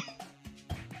 Emily.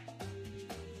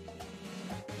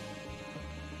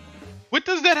 What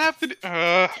does that have to do?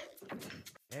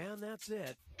 And that's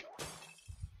it.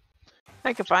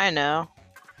 Heck if I know.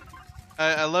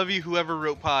 I love you, whoever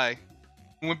wrote pie.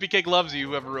 Wimpy Cake loves you,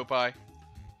 whoever wrote pie.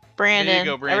 Brandon.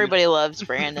 go, Brandon. Everybody loves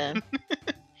Brandon.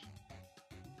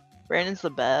 Brandon's the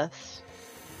best.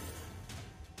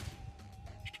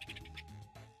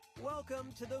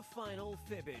 Welcome to the final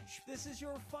fibbage. This is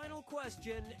your final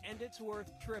question, and it's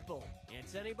worth triple.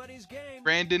 It's anybody's game.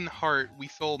 Brandon Hart, we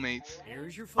soulmates.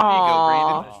 Here's your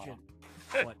Aw. final question.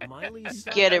 What Miley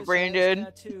Get it, Cyrus Brandon.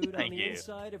 has tattooed on Thank the you.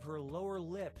 inside of her lower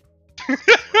lip.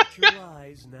 Shut your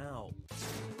eyes now.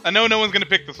 I know no one's gonna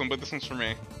pick this one, but this one's for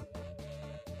me.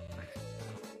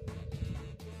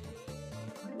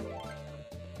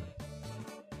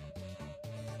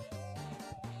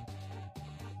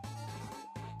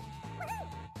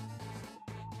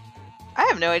 I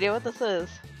have no idea what this is.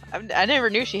 I never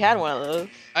knew she had one of those.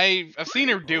 I've seen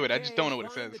her do it, I just don't know what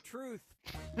it Find says. the truth.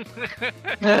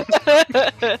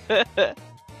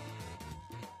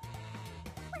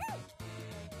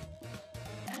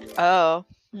 Oh.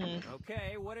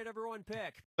 Okay, what did everyone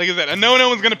pick? Like I said, I know no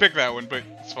one's gonna pick that one, but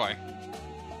it's fine.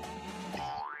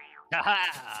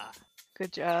 Haha!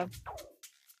 Good job.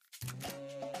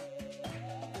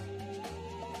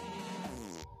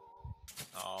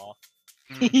 Aw.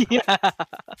 Yeah.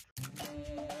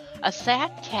 A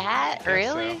sad cat?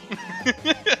 Really?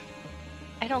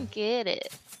 I don't get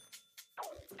it.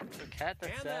 The cat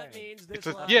that's And that sad. means this It's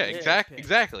a, last yeah, pick.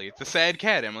 exactly. It's a sad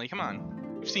cat, Emily. Come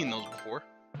on, we've seen those before.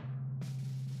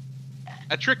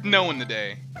 I tricked no one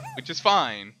today, which is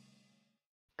fine,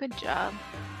 Good job.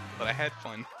 but I had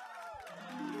fun.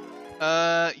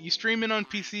 You streaming on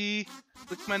PC?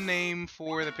 Click my name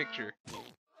for the picture.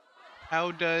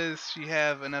 How does she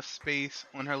have enough space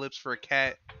on her lips for a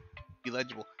cat to be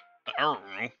legible? I don't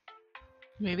know.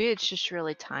 Maybe it's just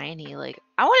really tiny. Like,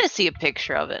 I want to see a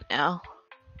picture of it now.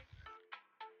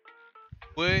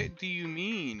 What do you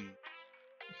mean?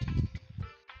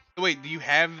 Wait, do you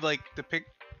have like the pic?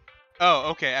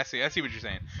 Oh, okay, I see what you're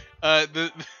saying.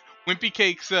 The Wimpy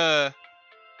Cake's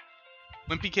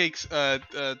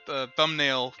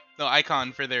thumbnail, the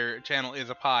icon for their channel is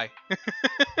a pie.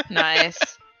 Nice.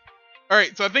 All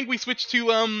right, so I think we switched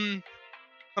to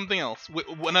something else,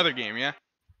 another game, yeah.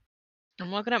 I'm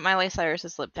looking at Miley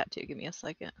Cyrus's lip tattoo. Give me a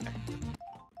second.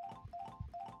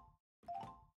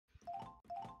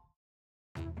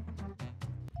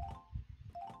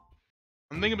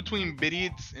 I'm thinking between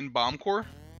Bidiots and Bombcore.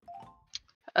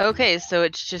 Okay, so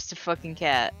it's just a fucking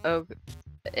cat. Oh,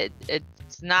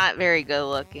 it's not very good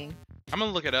looking. I'm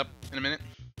gonna look it up in a minute.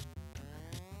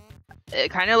 It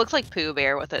kind of looks like Pooh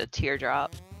Bear with a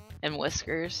teardrop and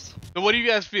whiskers. So what do you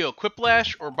guys feel,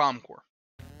 Quiplash or Bombcore?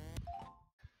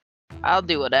 I'll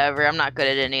do whatever. I'm not good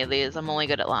at any of these. I'm only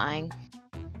good at lying.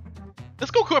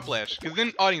 Let's go Quiplash, because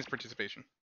then audience participation.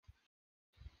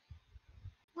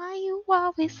 Why you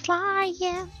always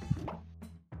lying?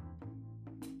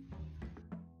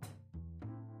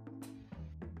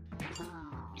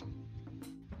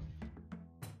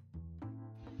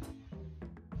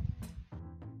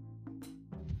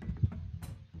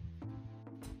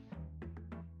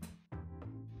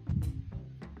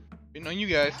 Waiting on you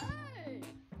guys.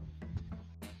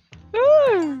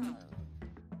 Woo!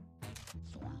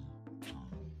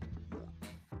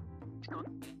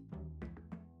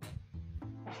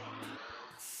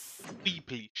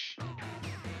 Please.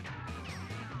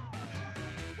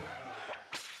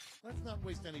 Let's not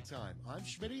waste any time. I'm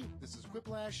Schmitty, this is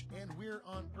Quiplash, and we're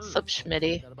on Earth. Sup,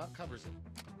 Schmitty? That about covers it.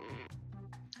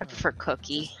 I prefer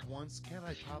Cookie. Just once, can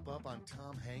I pop up on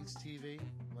Tom Hanks' TV?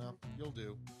 Well, you'll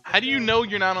do. How do you know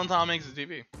you're not on Tom Hanks'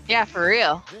 TV? Yeah, for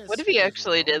real. This What if he is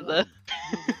actually did round one. this?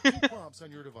 You'll get 2 prompts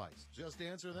on your device. Just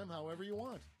answer them however you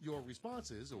want. Your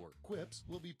responses, or quips,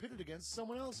 will be pitted against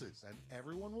someone else's, and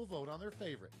everyone will vote on their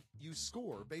favorite. You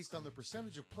score based on the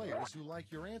percentage of players who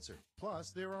like your answer. Plus,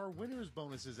 there are winners'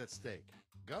 bonuses at stake.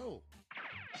 Go!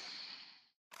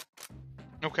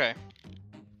 Okay.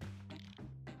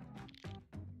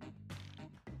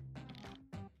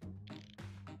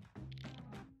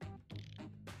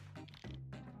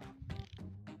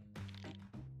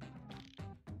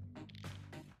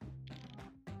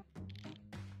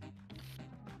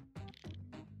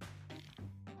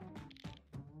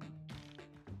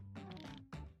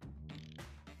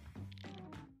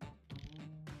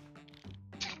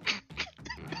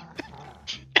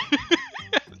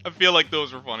 feel like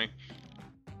those were funny.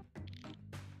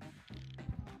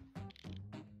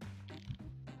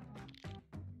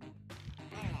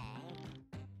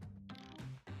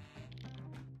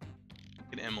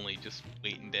 And Emily just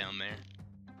waiting down there.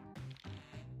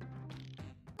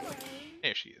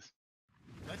 There she is.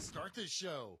 Let's start this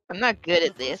show. I'm not good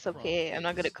at The first this, okay? prompt I'm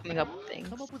not good is, at coming up with things.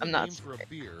 Come up with I'm a not name for a smart.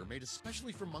 beer made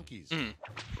especially for monkeys. Mm.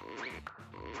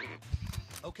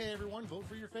 Okay, everyone, vote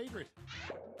for your favorite.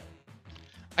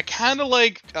 I kind of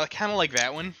like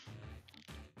that one.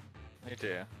 Me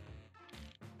too.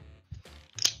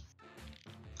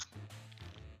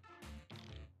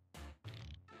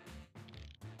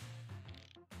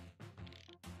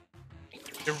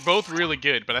 They're both really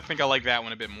good, but I think I like that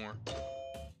one a bit more.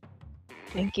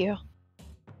 Thank you.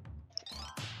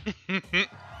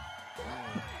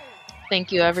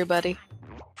 Thank you, everybody.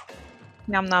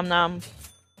 Nom nom nom.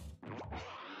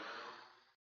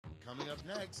 Coming up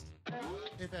next,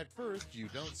 if at first you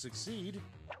don't succeed,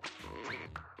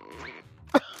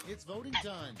 it's voting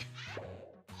time.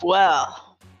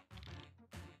 Well.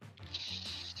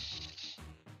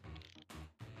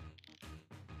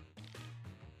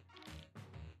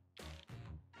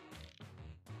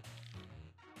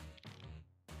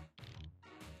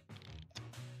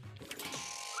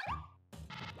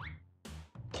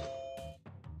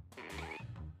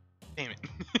 Damn it.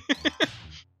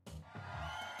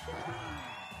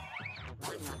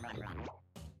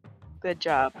 Good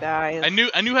job, guys. I knew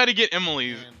how to get And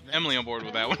Emily next, on board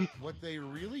with that one. what they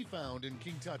really found in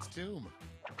King Tut's tomb.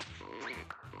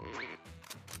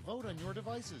 Vote on your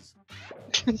devices.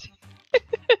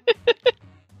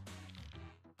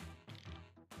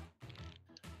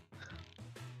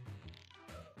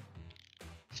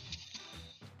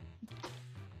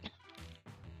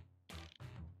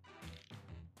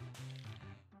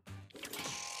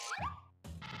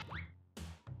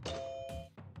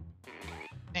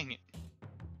 Dang it.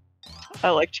 I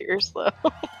liked yours though.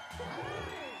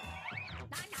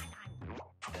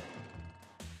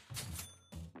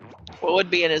 What would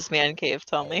be in his man cave?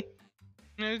 Tell me.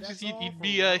 It's just, That's all he'd for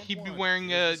be round he'd be one. wearing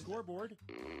Here's the scoreboard.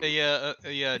 a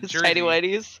His jersey. tidy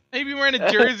whities. He'd be wearing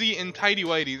a jersey and tidy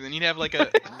whities, and he'd have like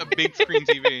a big screen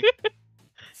TV.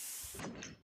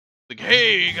 Like,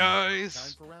 hey Time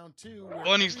guys, for round two. where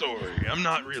funny everything story. is I'm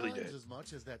not 2 really times dead. as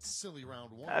much as that silly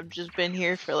round one. I've just been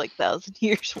here for like 1,000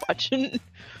 years watching.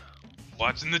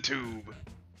 Watching the tube.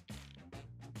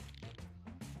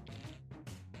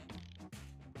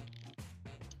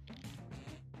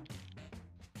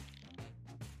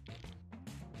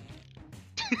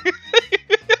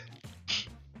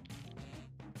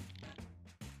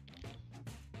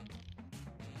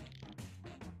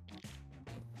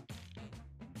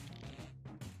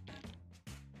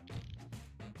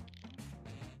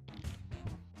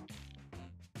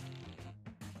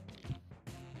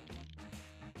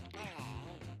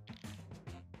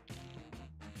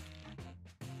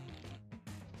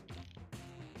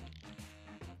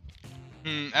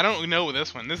 I don't know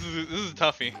this one. This is a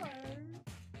toughie.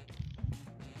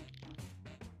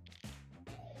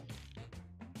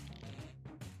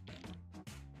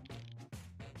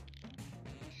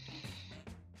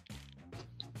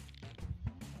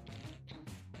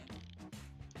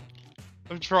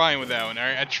 I'm trying with that one. All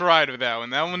right, I tried with that one.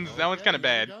 That one's Okay, kind of here we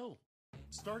bad. go.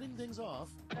 Starting things off,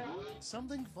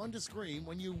 something fun to scream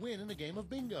when you win in a game of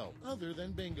bingo, other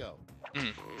than bingo.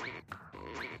 Mm.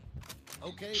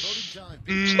 Okay, voting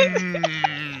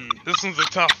time. This one's a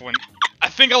tough one. I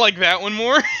think I like that one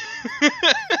more.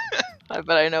 I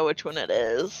bet I know which one it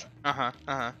is. Go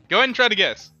ahead and try to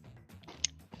guess.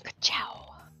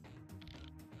 Ciao.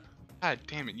 God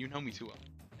damn it, you know me too well.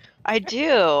 I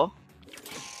do.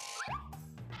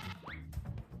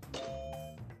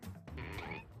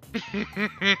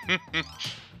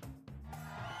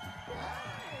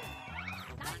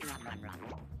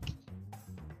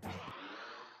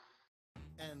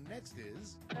 And next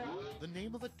is the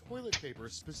name of a toilet paper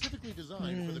specifically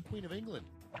designed for the Queen of England.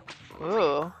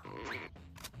 Ooh.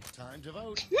 Time to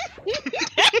vote.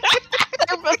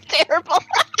 They're both terrible.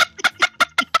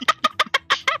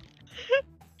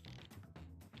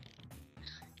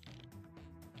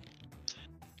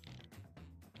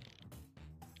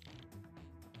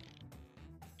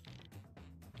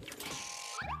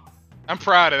 I'm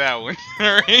proud of that one.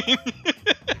 Alright?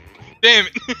 Damn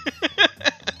it.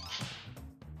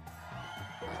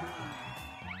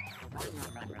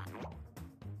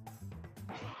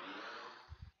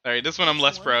 Alright, this one I'm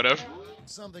less proud of.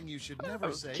 Something you should never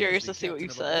I'm say. curious as the to see what you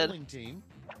captain of a said. bowling team.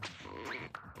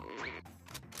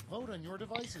 Vote on your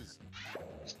devices.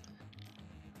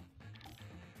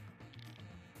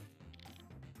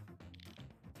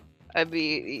 I'd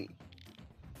be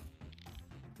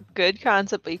good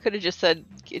concept, but you could have just said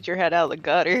get your head out of the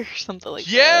gutter or something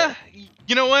like Yeah, that.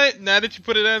 you know what? Now that you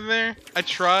put it out there, I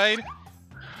tried.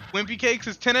 Wimpy Cake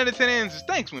says 10 out of 10 answers.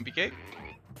 Thanks, Wimpy Cake.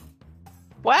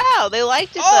 Wow, they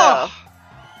liked it Oh,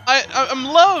 I'm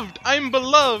loved. I'm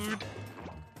beloved.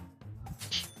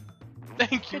 Thank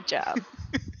though. you. Good job.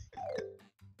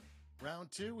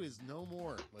 Round 2 is no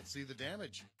more. Let's see the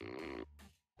damage.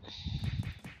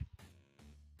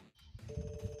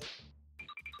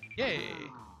 Yay.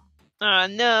 Oh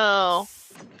no.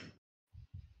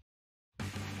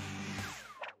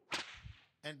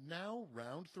 And now,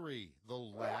 round 3, the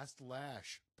last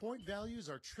lash. Point values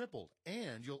are tripled,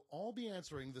 and you'll all be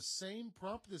answering the same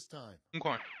prompt this time.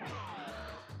 Okay.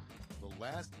 The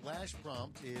last lash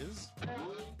prompt is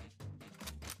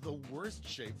the worst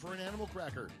shape for an animal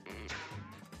cracker.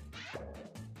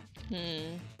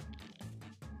 Hmm.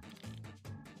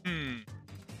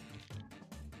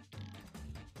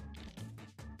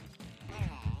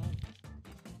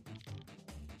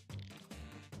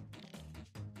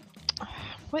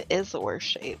 What is the worst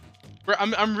shape? Bro,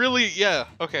 I'm really, yeah,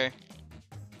 okay.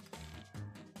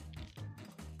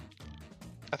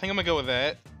 I think I'm gonna go with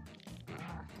that.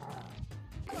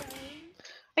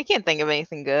 I can't think of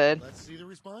anything good. Let's see the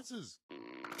responses.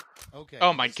 Okay.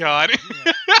 Oh my this God. time you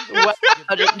have 3 What? votes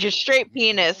to give Just straight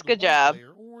penis. Good job. player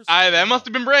or That must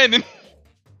have been Brandon.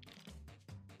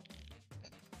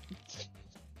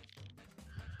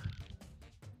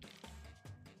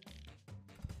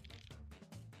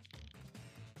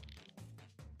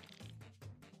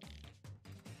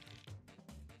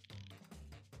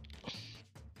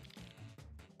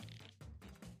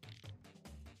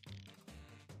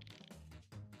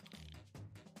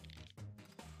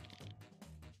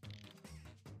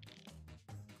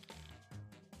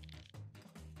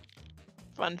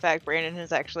 Fun fact, Brandon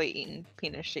has actually eaten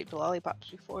penis-shaped lollipops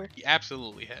before. He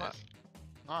absolutely has.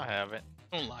 I haven't.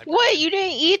 Don't lie. What? You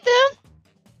didn't eat them?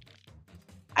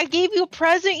 I gave you a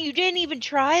present. You didn't even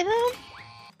try them?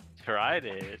 Tried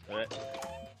it, but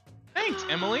Thanks,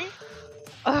 Emily.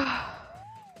 Ugh.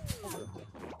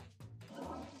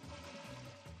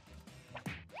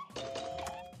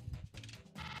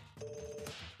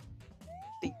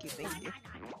 Thank you, thank you.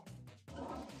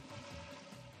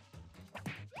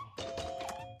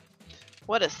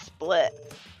 What a split.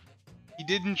 He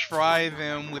didn't try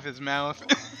them with his mouth.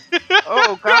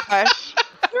 Oh gosh.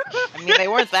 I mean, they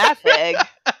weren't that big.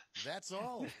 That's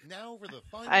all. Now for the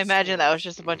final I imagine that scores. was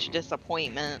just a bunch of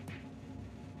disappointment.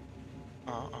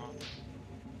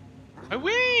 I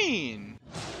win!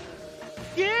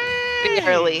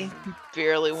 Yay!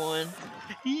 Barely won.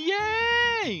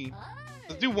 Yay!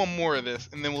 Let's do one more of this,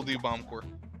 and then we'll do Bomb Core.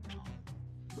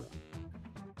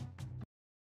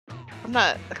 I'm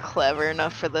not clever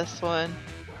enough for this one.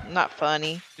 I'm not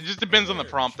funny. It just depends on the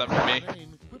prompt up for me.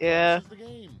 Yeah. The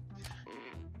game.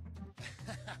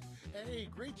 Hey,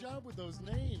 great job with those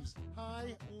names.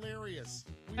 Hilarious.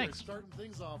 We Thanks. are starting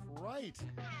things off right.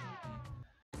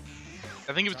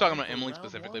 I think he was talking about Emily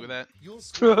specifically with that. You'll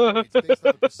score points based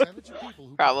on the percentage of people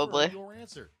who Probably. prefer your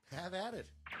answer. Have at it.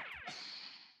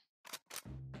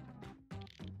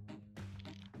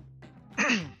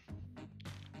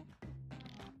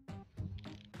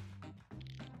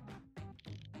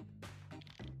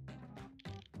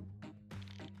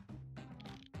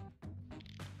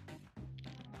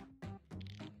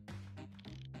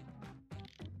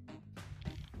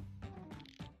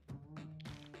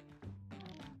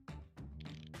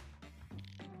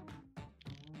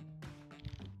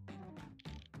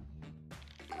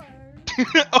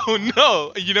 Oh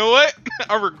no! You know what?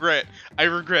 I regret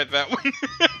that one.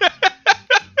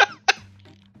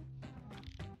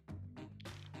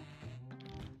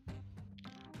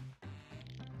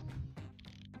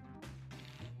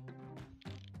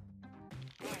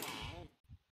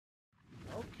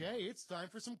 Okay, it's time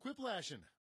for some quiplashing.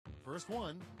 First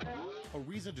one, a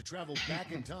reason to travel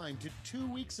back in time to 2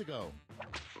 weeks ago.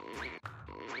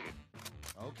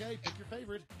 Okay, pick your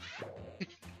favorite.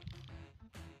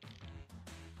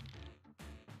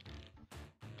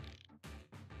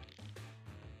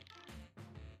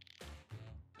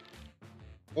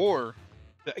 Or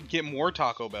get more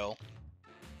Taco Bell.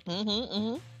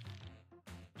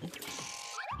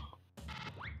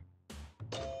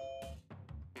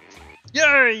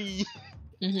 Yay!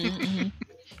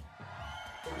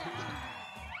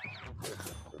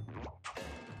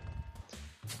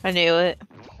 I knew it.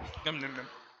 Num, num, num.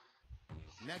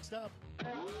 Next up,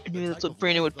 I knew the that's type what of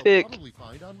Brandon life would they'll pick. probably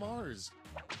find on Mars.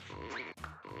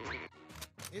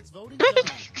 It's voting time.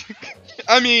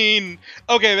 I mean,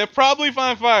 okay, they'll probably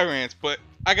find fire ants, but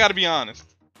I gotta be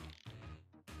honest.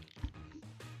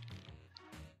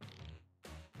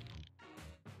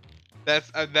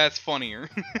 That's funnier.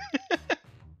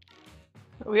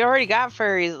 We already got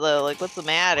furries though. Like, what's the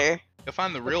matter? You'll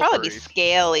find the They'll real probably be furries.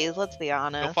 scalies. Let's be You'll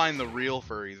honest. find the real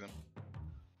furries.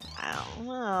 I don't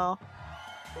know.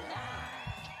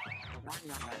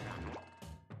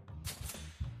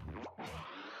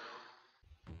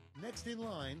 Next in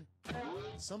line,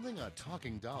 something a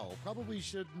talking doll probably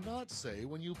should not say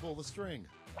when you pull the string.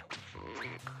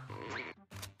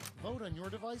 Vote on your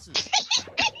devices.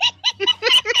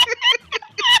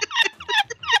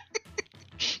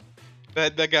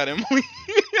 That got Emily.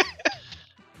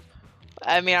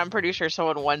 I mean, I'm pretty sure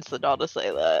someone wants the doll to say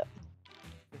that.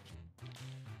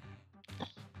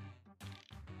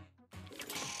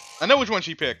 I know which one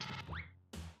she picked.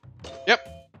 Yep.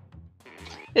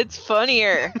 It's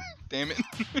funnier. Damn it.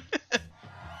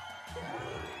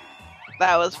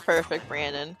 That was perfect,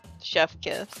 Brandon. Chef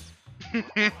kiss.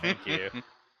 Thank you.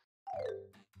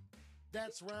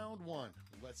 That's round one.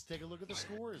 Let's take a look at the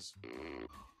scores.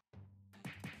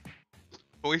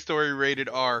 Toy Story rated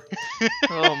R.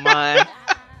 Oh my.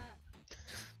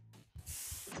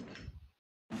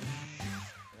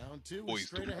 Round two Toy is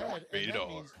straight Story ahead, and rated that R.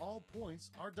 means all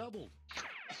points are doubled.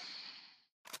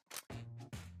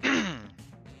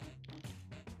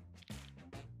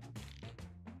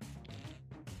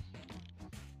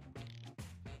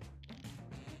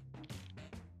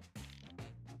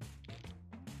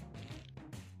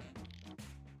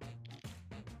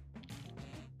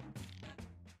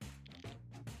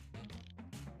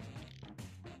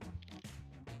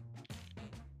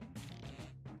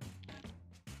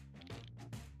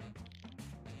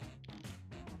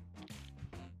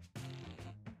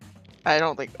 I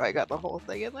don't think I got the whole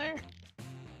thing in there.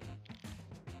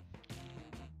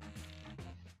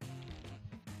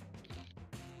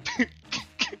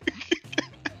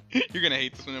 You're gonna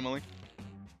hate this one, Emily.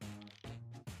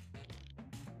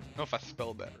 I don't know if I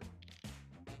spelled that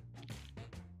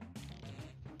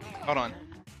right. Hold on.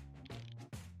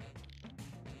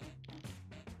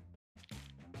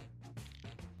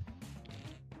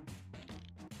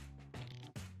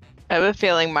 I have a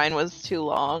feeling mine was too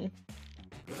long.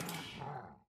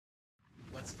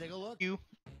 Let's take a look. You.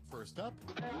 First up,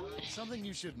 something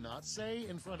you should not say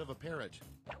in front of a parrot.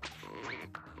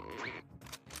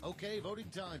 Okay, voting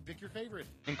time. Pick your favorite.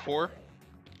 In core.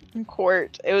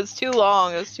 Court. It was too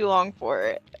long. It was too long for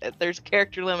it. There's a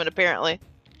character limit apparently.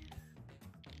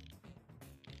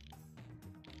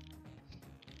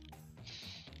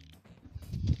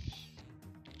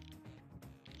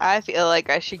 I feel like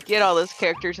I should get all those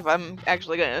characters if I'm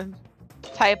actually gonna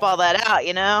type all that out,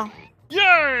 you know?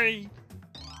 Yay!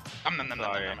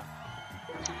 Sorry.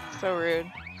 So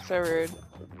rude. So rude.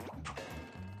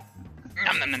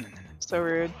 So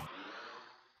rude.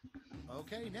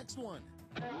 Okay, next one.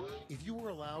 If you were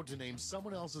allowed to name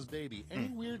someone else's baby any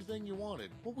weird thing you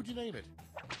wanted, what would you name it?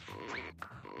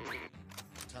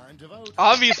 Time to vote.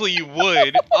 Obviously you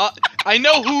would. I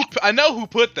know who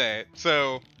put that.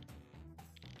 So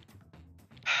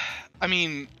I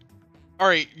mean, all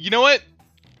right, you know what?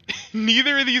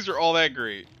 Neither of these are all that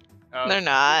great. They're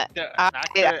not. No, I thought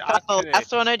the actually,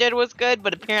 last one I did was good,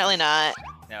 but apparently not.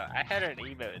 no, I had an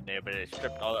emote in there, but it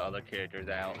stripped all the other characters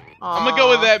out. I'm gonna go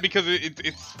with Aw. that because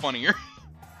it's funnier.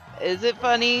 Is it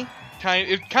funny?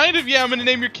 Kind of, yeah. I'm gonna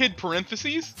name your kid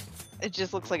parentheses. It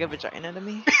just looks like a vagina to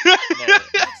me. No,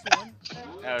 Next one.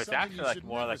 no, it's Something actually you like should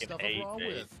more never like an stuff a A bra face.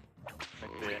 with.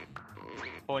 Like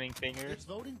the pointing fingers. It's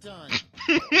voting time.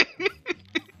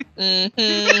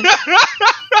 Mm-hmm.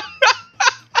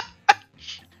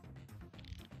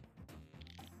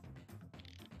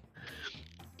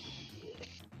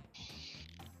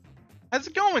 How's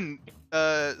it going?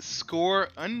 Score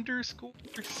underscore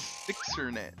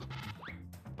sixernet.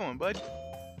 Come on, bud.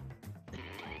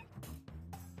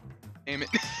 Damn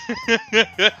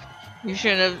it. You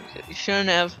shouldn't have. You shouldn't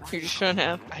have. You just shouldn't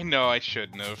have. I know I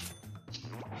shouldn't have.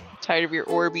 Tired of your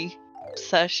Orby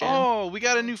obsession. Oh, we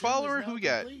got a Round new two is follower. now Who we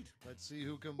got? complete. Let's see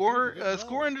who completed Score it well.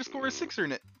 score underscore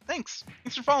sixernet. Thanks.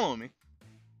 Thanks for following me.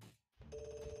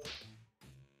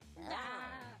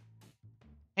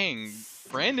 Dang,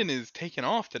 Brandon is taking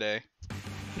off today.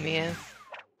 Yeah.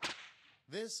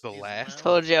 This The is last- round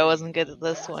Told you I three. wasn't good at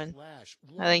this Last one. flash.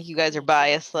 I think you guys are One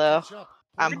biased, final though. chance to catch up.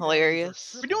 I'm Point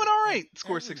hilarious. values are We're doing triple, all right, and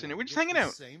Score everyone 600. We're just gets hanging the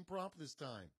out. Same prompt this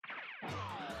time.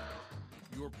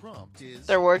 Your prompt is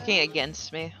They're working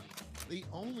against me. the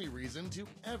only reason to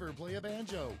ever play a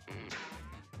banjo.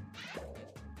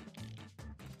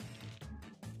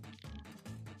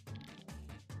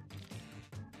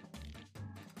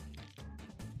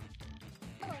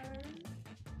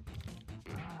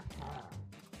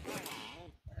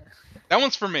 That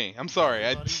one's for me. I'm sorry.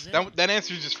 Everybody's in. That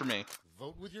answer is just for me.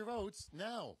 Vote with your votes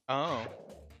now. Oh.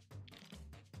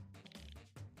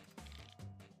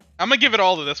 I'm gonna give it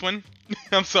all to this one.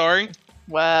 I'm sorry.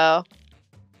 Wow.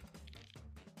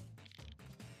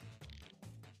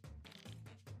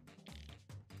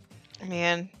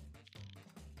 Man.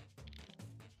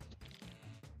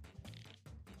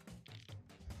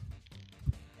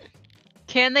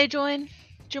 Can they join,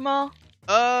 Jamal?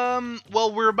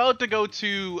 Well, we're about to go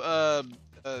to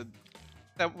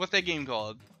what's that game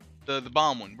called? The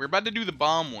bomb one. We're about to do the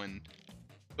bomb one.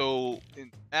 So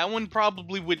that one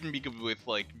probably wouldn't be good with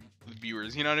like the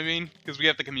viewers. You know what I mean? Because we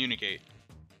have to communicate.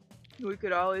 We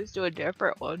could always do a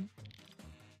different one.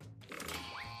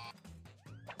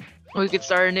 We could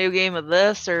start a new game of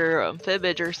this or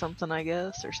Fibbage or something, I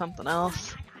guess, or something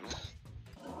else.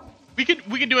 We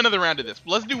could do another round of this.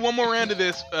 Let's do one more round of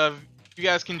this. You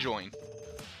guys can join.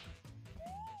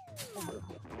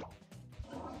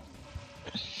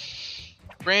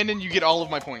 Brandon, you get all of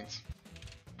my points.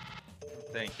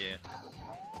 Thank you.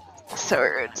 So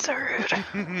rude, so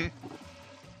rude.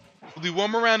 We'll do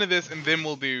one more round of this, and then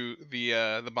we'll do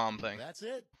the bomb thing. That's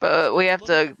it. But we have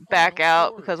to back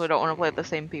out because we don't want to play with the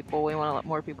same people. We want to let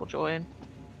more people join.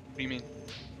 What do you mean?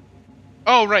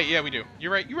 Oh, right. Yeah, we do.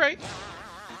 You're right. You're right.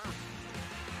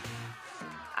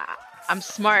 I'm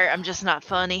smart. I'm just not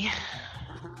funny.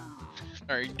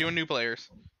 All right, doing new players.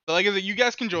 So, like I said, you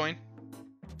guys can join.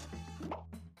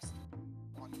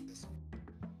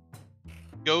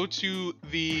 Go to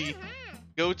Jackbox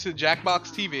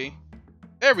TV.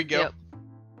 There we go.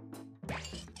 Yep.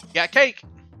 Got cake.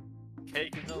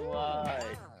 Cake is alive.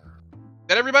 Is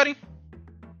that everybody?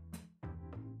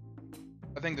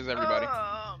 I think there's everybody.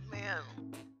 Oh man.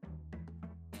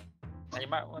 Now you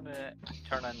might want to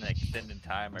turn on the extended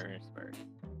timers first.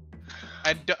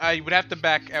 I would have to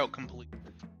back out completely.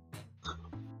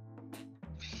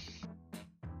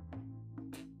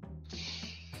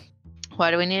 Why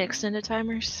do we need extended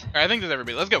timers? All right, I think there's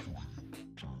everybody. Let's go.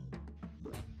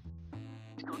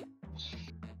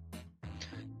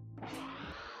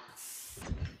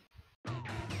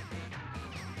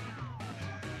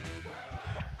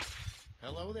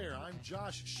 Hello there, I'm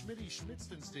Josh Schmitty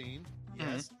Schmitzenstein.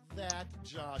 Yes, that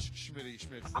Josh Schmitty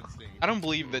Schmitzenstein. I don't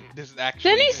believe that this is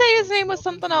actually. Didn't he say his name was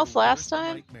something else last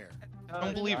time? Nightmare.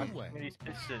 Don't believe him.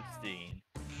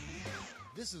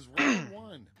 This is round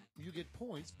one. You get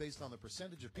points based on the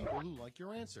percentage of people who like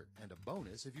your answer, and a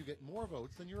bonus if you get more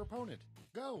votes than your opponent.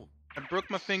 Go. I broke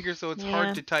my finger, so it's Yeah.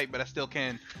 hard to type, but I still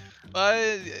can.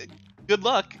 Good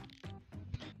luck.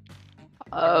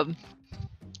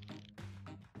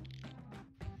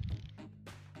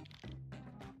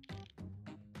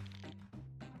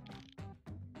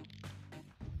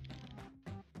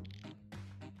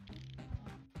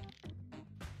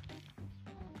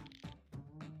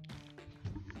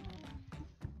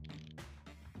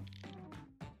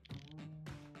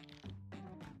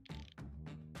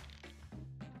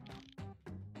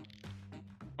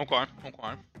 Okay,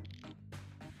 okay.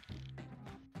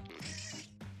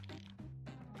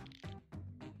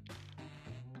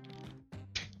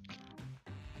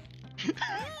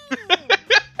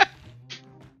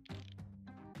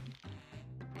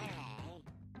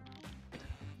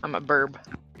 I'm a burb.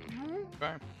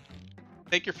 Okay.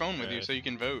 Take your phone with you so you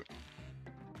can vote.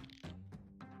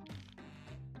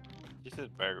 You said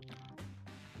burp.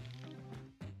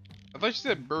 I thought you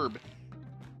said burb.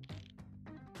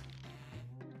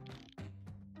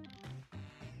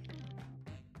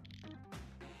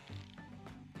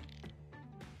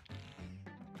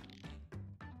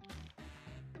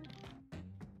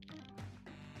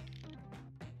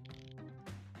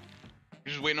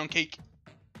 You're just waiting on cake.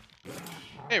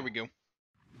 There we go.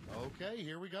 Okay,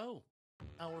 here we go.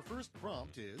 Our first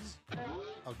prompt is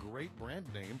a great brand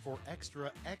name for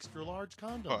extra, extra large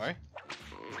condoms. Alright.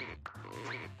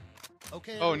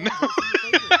 Okay. Oh everyone, no! vote for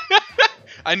your favorite.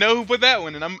 I know who put that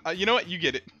one, and I'm. You know what? You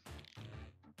get it.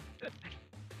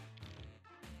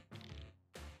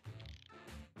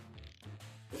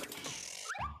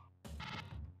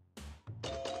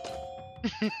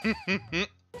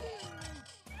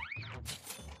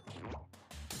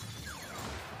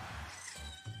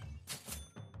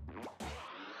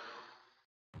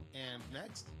 And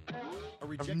next, a I've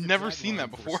rejected never seen tagline that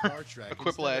for before. Star Trek A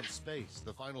quiplash. instead of Space,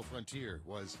 the final frontier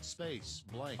was space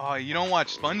blank. Oh, you don't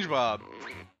watch SpongeBob.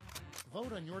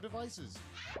 Vote on your devices.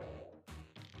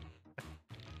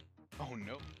 Oh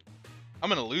no. I'm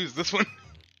gonna lose this one.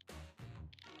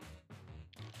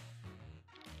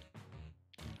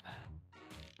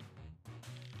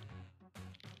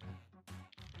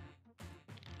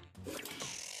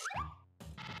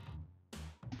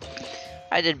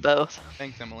 I did both.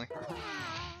 Thanks, Emily.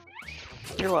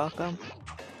 You're welcome.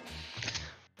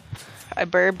 I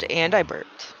burped and I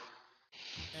burped.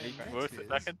 And next What's the is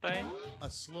second thing? a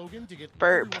slogan to get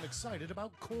Burp. everyone excited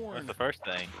about corn. What's the first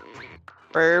thing?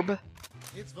 Burb.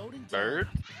 It's voting time. Bird?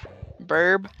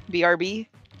 Burb. BRB.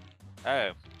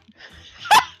 Oh.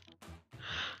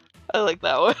 I like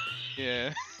that one.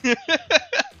 Yeah.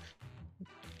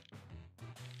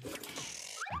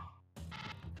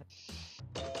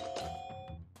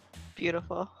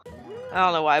 Beautiful. I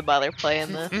don't know why I bother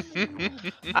playing this.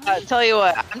 Tell you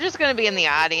what, I'm just gonna be in the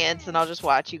audience and I'll just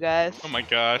watch you guys. Oh my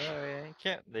gosh. Oh, yeah, you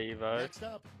can't leave us. Next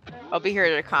up, I'll be here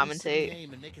to any city commentate.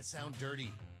 name and make it sound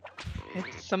dirty.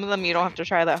 Some of them you don't have to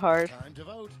try that hard. Time to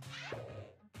vote.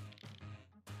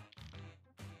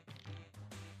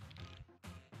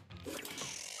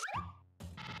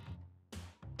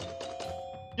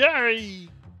 Yay!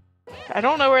 I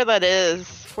don't know where that is.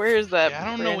 Where is that? Yeah, I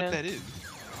don't know what Brandon? that is.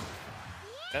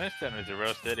 Denniston is a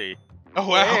real city. Oh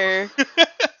wow. Where?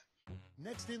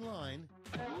 Next in line,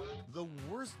 the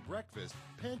worst breakfast,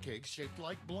 pancakes shaped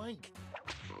like blank.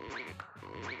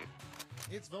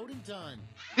 It's voting time.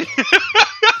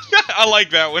 I like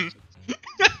that one.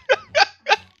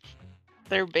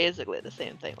 They're basically the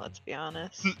same thing, let's be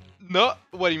honest. No,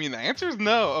 what do you mean? The answer is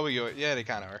no. Oh, yeah, they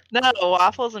kind of are. No,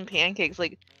 waffles and pancakes.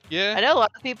 Like, Yeah. I know a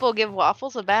lot of people give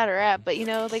waffles a bad rap, but you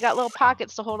know, they got little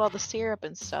pockets to hold all the syrup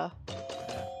and stuff.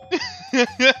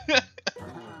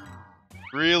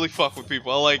 Really fuck with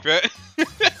people. I like that.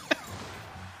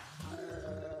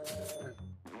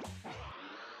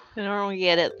 I don't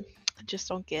get it. I just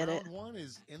don't get it. Round one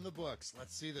is in the books.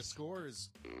 Let's see the scores.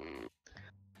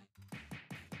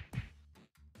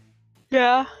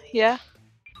 Yeah, yeah.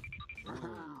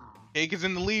 Cake is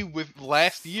in the lead with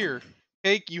last year.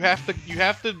 Cake, you have to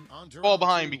On to fall round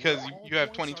behind two, because all you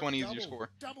have points are 2020 as your double- score.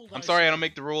 double I'm dice sorry I up. don't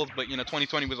make the rules, but you know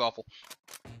 2020 was awful.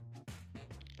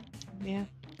 Yeah.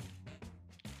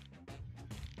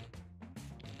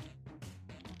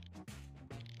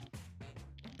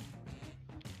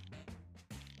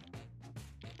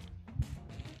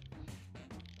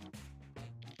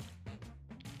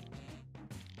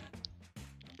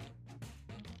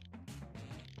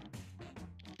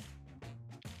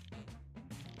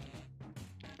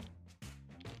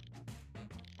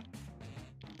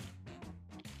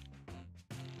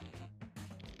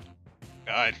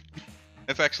 God,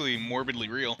 that's actually morbidly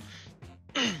real.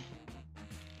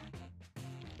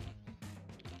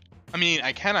 I mean,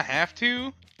 I kind of have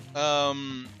to.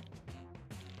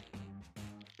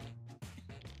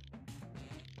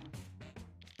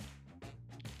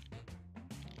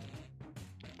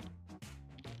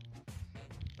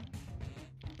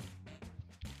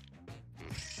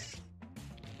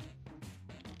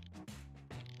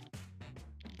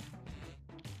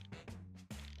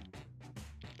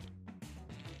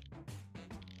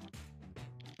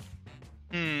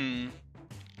 Hmm.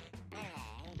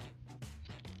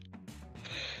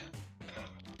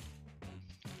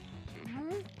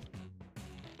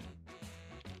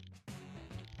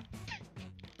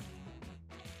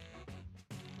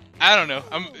 I don't know.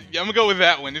 I'm gonna go with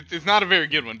that one. It's not a very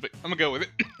good one, but I'm gonna go with it.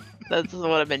 That's what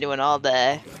I've been doing all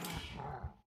day.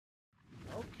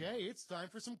 Okay, it's time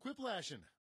for some quiplashing.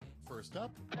 First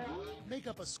up, make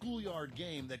up a schoolyard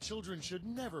game that children should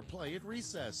never play at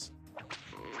recess.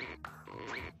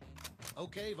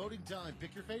 Okay, voting time.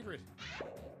 Pick your favorite.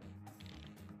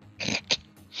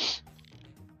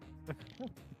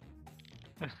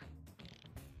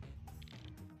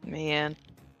 Man.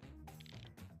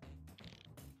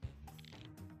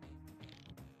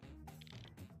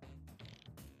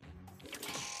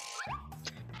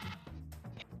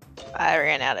 I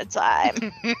ran out of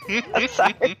time. I'm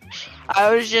sorry.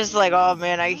 I was just like, oh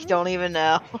man, I don't even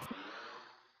know.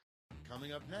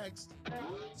 Coming up next,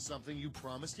 something you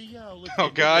promised to yell. if Oh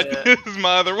you God, Yeah. this is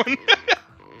my other one.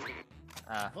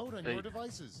 vote on your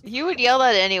devices. You would yell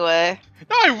that anyway.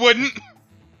 No, I wouldn't.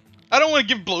 I don't want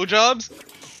to give blowjobs.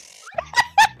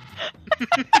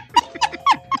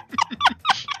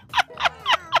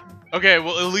 Okay,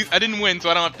 well at least I didn't win, so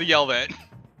I don't have to yell that.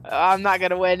 I'm not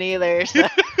gonna win either. So.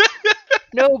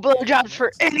 No blowjobs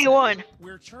for anyone.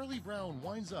 Where Charlie Brown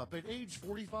winds up at age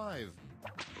 45.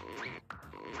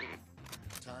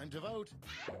 Time to vote.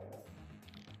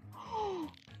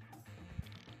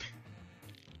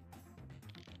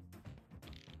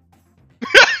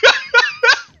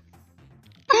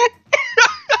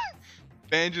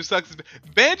 Banjo sucks.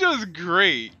 Banjo's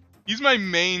great. He's my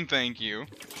main thank you.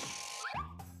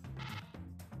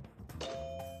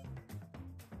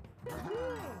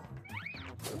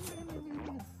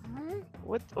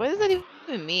 What does that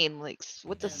even mean? Like,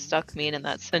 what does stuck mean in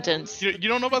that sentence? You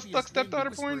don't know about stuck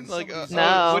stepdaughter porn? Like,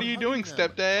 No. what are you doing,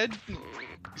 stepdad?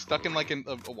 He's stuck in like a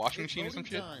washing It's machine or some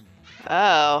voting shit. time.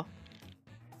 Oh.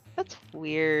 That's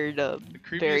weird. The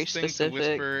Very creepiest thing to specific.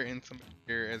 whisper in somebody's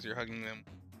ear as you're hugging them.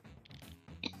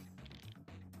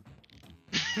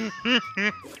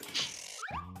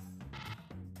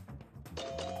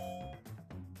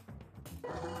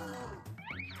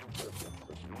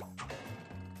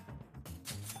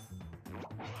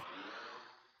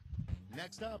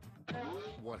 Next up,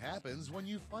 what happens when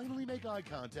you finally make eye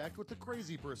contact with the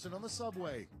crazy person on the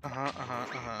subway?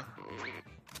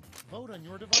 Vote on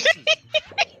your devices.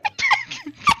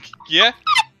 Yeah?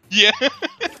 Yeah.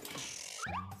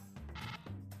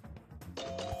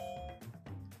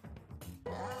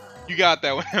 You got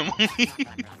that one, Emily.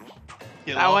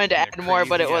 You I wanted to lost add your more,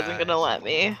 but it crazy wasn't gonna eyes. let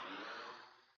me.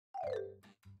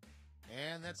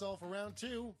 And that's all for round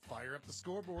 2. Fire up the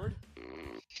scoreboard.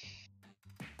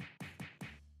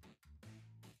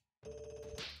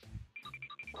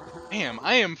 Damn,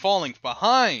 I am falling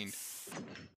behind.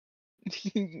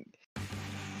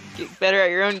 Get better at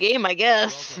your own game, I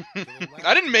guess. Welcome to the last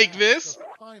I didn't make match, this. the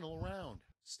final round.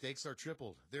 Stakes are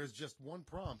tripled. There's just one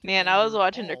prompt. Man, and I was you're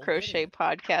watching a all crochet getting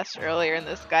podcast earlier, and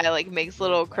this guy like makes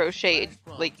little crochet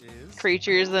like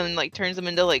creatures and like turns them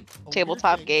into like a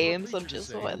tabletop weird thing for a games. I'm preacher to just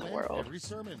say what in to the end world? every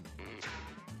sermon.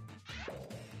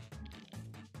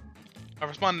 I'll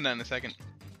respond to that in a second.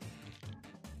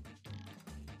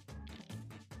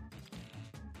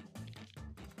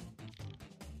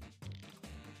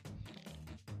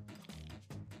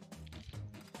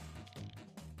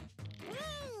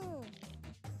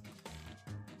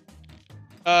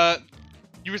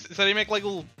 You said you make like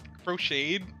little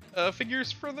crocheted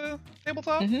figures for the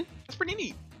tabletop? Mhm. That's pretty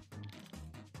neat.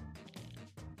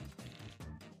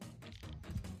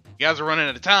 You guys are running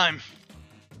out of time.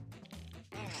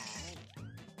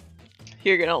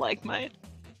 You're gonna like mine.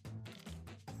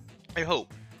 I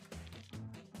hope.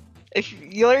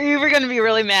 You're either gonna be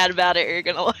really mad about it, or you're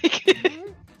gonna like it.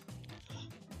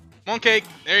 Come on, Cake.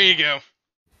 There you go.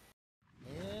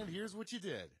 And here's what you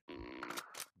did.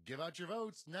 Give out your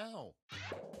votes now.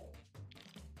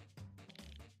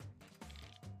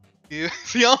 Yeah.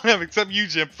 See, I don't have except you,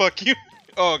 Jim. Fuck you.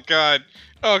 Oh god.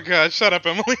 Oh god. Shut up,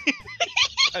 Emily.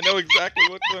 I know exactly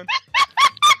which one.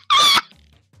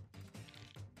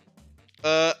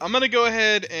 I'm gonna go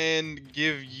ahead and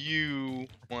give you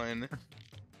one.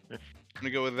 I'm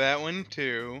gonna go with that one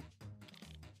too.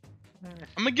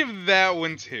 I'm gonna give that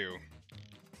one too.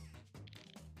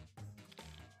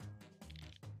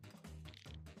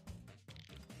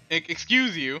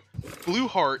 Excuse you. Blue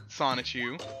Heart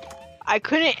Sonichu. I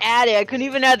couldn't add it. I couldn't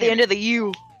even add the end of the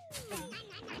U.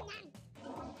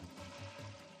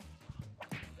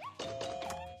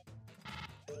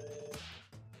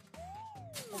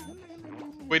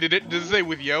 Wait, does it say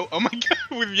with yo? Oh my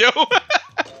god, with yo?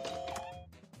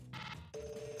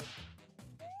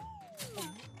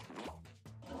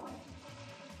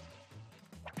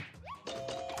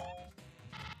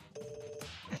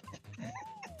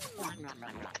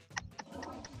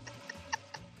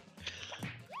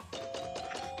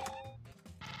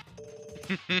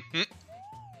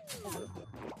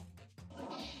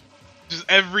 Just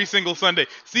every single Sunday.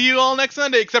 See you all next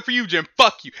Sunday, except for you, Jim.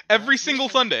 Fuck you. Every That's single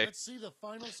it. Sunday. Let's see the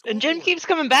final And Jim scoreboard. keeps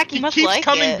coming back. You He must keeps like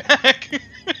coming it. back.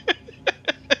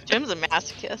 Jim's a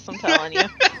masochist. I'm telling you.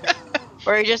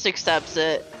 Or he just accepts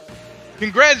it.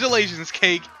 Congratulations,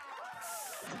 Cake.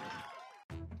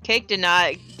 Cake did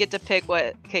not get to pick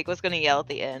what Cake was gonna yell at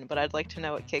the end, but I'd like to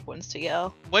know what Cake wants to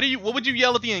yell. What would you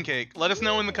yell at the end, Cake? Let us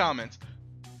know in the comments.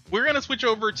 We're gonna switch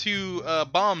over to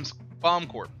Bomb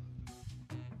Corp.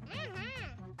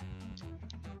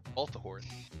 Vault the Horde.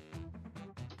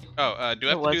 Oh, do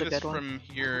I have It to do was a this good one. from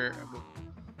here?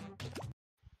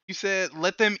 You said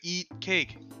let them eat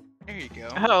cake. There you go.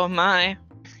 Oh my.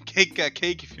 Cake got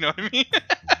cake, if you know what I mean.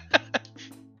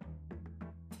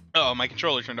 Oh, my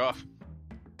controller turned off.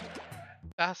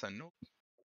 That's a no.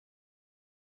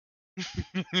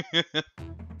 Alright,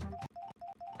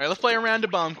 let's play around to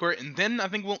Bomb Court, and then I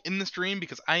think we'll end the stream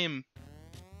because I don't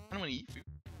want to eat food.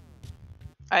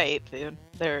 I ate food.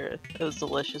 It was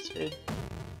delicious food.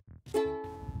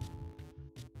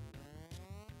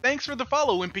 Thanks for the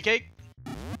follow, Wimpy Cake.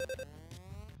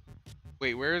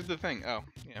 Wait, where is the thing? Oh,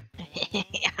 yeah.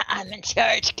 I'm in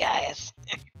charge, guys.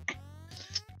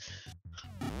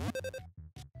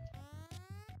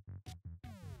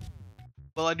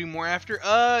 Will I do more after?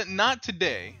 Not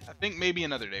today. I think maybe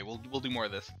another day. We'll do more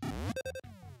of this.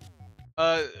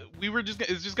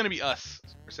 It's just gonna be us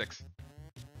for 6.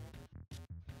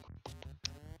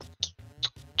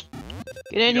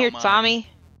 Get in You here, don't mind. Tommy.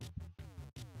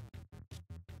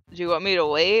 Do you want me to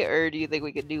wait, or do you think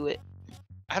we could do it?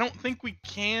 I don't think we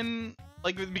can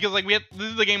Like because like this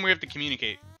is the game where we have to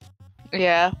communicate.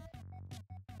 Yeah.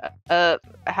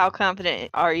 How confident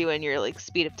are you in your like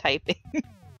speed of typing?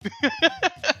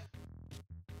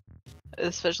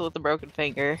 Especially with the broken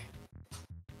finger.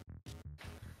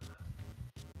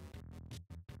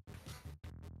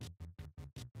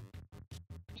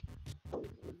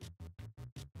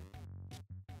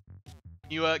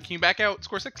 Can you back out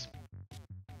score 6?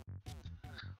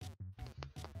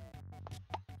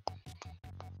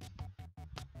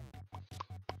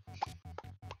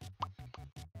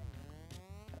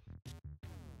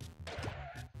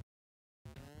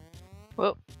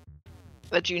 Well,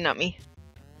 that's you, not me.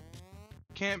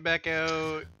 Can't back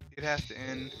out. It has to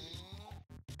end.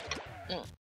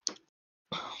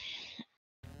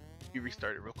 You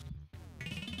restart it real quick.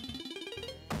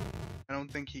 I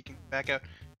don't think he can back out.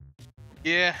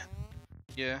 Yeah.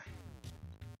 Yeah.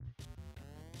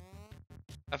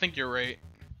 I think you're right.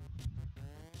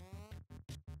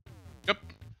 Yep.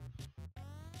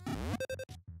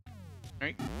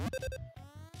 Alright.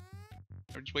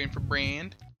 We're just waiting for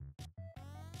Brand.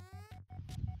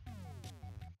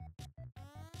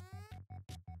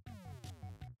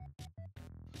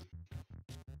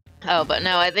 Oh, but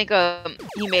no, I think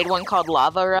he made one called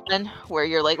Lava Run, where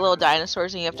you're like little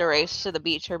dinosaurs and you have to race to the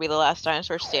beach or be the last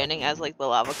dinosaur standing as like the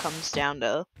lava comes down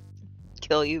to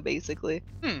kill you, basically.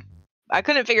 I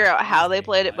couldn't figure out how they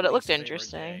played it, but it looked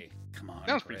interesting. Come on,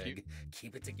 Sounds pretty Craig.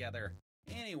 Keep it together.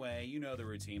 Anyway, you know the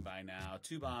routine by now.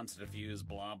 2 bombs to defuse,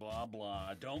 blah, blah,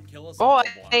 blah. Don't kill us all,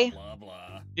 blah, blah,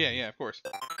 blah. Yeah, of course.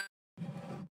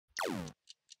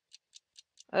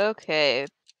 Okay.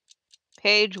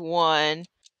 Page 1.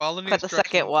 Follow the Cut the second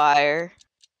instructions. wire.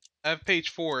 I have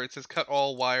page 4. It says cut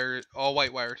all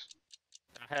white wires.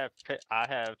 I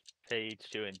have page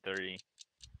 2 and 3.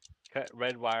 Cut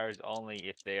red wires only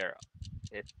if they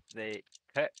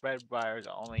cut red wires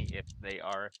only if they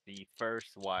are the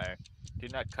first wire. Do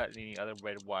not cut any other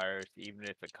red wires even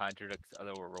if it contradicts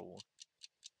other rules.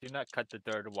 Do not cut the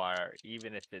third wire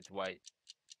even if it's white.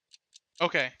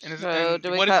 Okay. So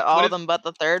do we cut all of them but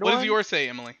the third one? What does yours say,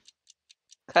 Emily?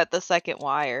 Cut the second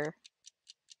wire.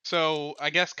 So I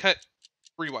guess cut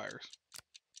 3 wires.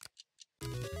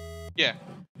 Yeah.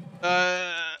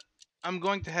 I'm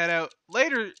going to head out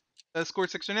later. Score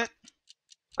 6 or net.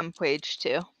 On page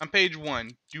 2. On page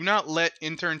 1. Do not let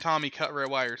intern Tommy cut red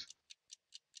wires.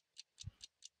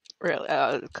 Really?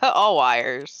 Cut all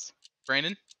wires.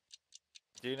 Brandon?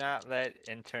 Do not let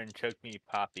intern Choke Me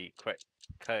Poppy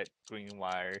cut green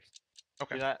wires.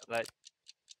 Okay. Do not let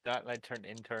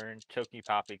intern Choke Me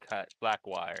Poppy cut black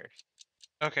wires.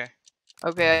 Okay.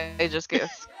 Okay, I just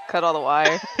cut all the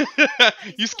wires.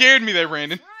 You scared me there,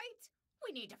 Brandon. Right?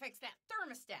 We need to fix that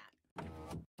thermostat.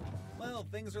 Well,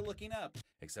 things are looking up.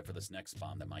 Except for this next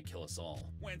bomb that might kill us all.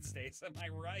 Wednesdays, am I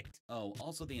right? Oh,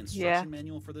 also the instruction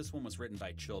manual for this one was written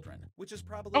by children, which is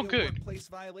probably a workplace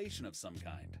violation of some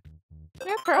kind.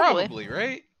 Yeah, probably.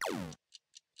 Right?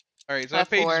 Alright, so I have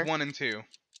pages 1 and 2.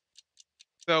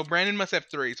 So Brandon must have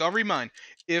 3. So I'll read mine.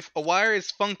 If a wire is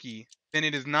funky, then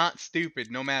it is not stupid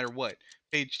no matter what.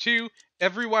 Page 2,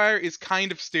 every wire is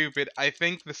kind of stupid. I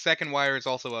think the second wire is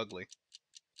also ugly.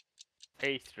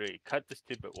 Page 3, cut the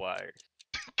stupid wires.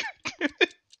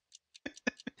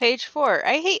 Page 4,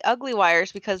 I hate ugly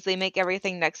wires because they make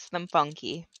everything next to them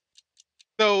funky.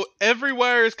 So every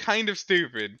wire is kind of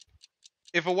stupid.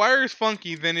 If a wire is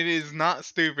funky, then it is not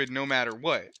stupid no matter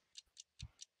what.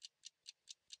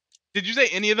 Did you say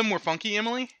any of them were funky,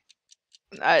 Emily?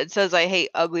 It says I hate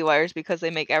ugly wires because they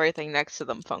make everything next to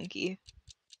them funky.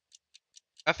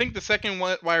 I think the second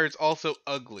wire is also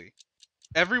ugly.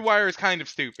 Every wire is kind of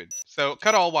stupid. So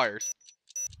cut all wires.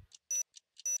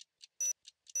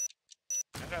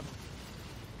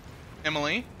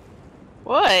 Emily?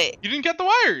 What? You didn't cut the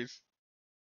wires!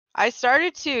 I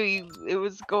started to. It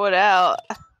was going out.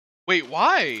 Wait,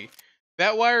 why?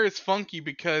 That wire is funky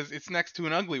because it's next to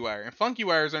an ugly wire, and funky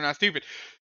wires are not stupid.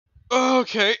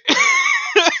 Okay.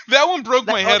 That one broke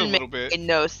my head a little bit. Made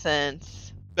no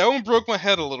sense. That one broke my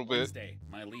head a little bit. Wednesday,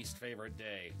 my least favorite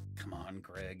day. Come on,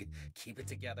 Greg. Keep it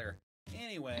together.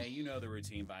 Anyway, you know the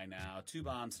routine by now. 2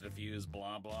 bombs to defuse,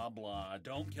 blah, blah, blah.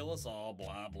 Don't kill us all,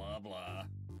 blah, blah, blah.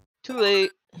 Too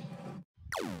late.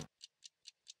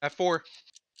 At 4.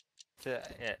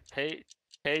 Page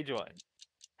 1.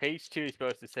 Page 2 is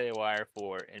supposed to say wire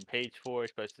 4, and page 4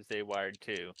 is supposed to say wire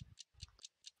 2.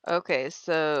 Okay,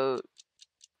 so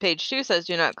page 2 says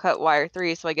do not cut wire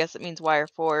 3, so I guess it means wire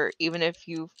 4, even if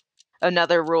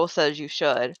another rule says you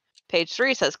should. Page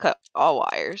 3 says cut all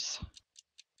wires.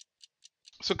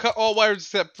 So cut all wires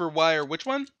except for wire which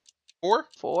one? 4?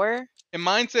 4? And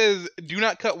mine says do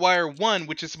not cut wire 1,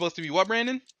 which is supposed to be what,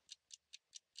 Brandon?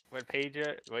 What page?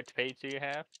 Which page do you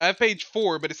have? I have page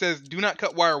 4, but it says do not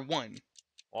cut wire 1.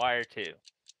 Wire 2.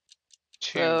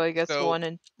 2. So I guess So, 1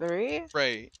 and 3.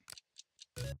 right.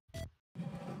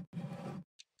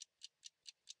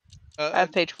 I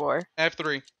have page 4. I have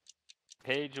 3.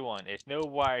 Page 1. If no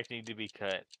wires need to be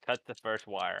cut, cut the first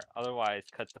wire. Otherwise,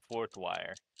 cut the fourth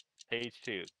wire. Page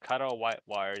 2. Cut all white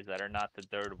wires that are not the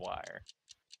third wire.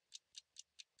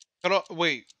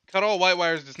 Cut all white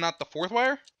wires is not the fourth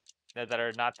wire? No, that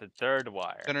are not the third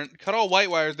wire. Cut all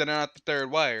white wires that are not the third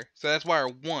wire. So that's wire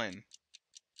 1.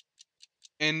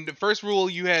 And the first rule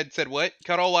you had said what?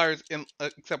 Cut all wires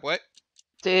except what?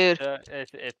 Dude,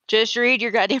 just read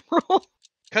your goddamn rule.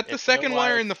 Cut the second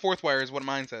wire and the fourth wire is what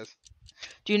mine says.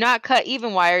 Do not cut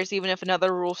even wires, even if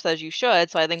another rule says you should.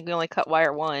 So I think we only cut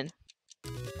wire 1.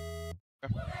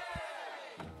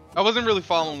 I wasn't really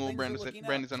following what Brandon said.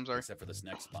 I'm sorry. Except for this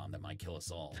next bomb that might kill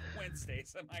us all.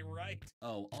 Wednesdays, am I right?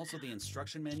 Oh, also the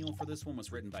instruction manual for this one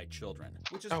was written by children,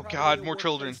 which is God, more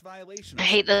children. I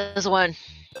hate this one.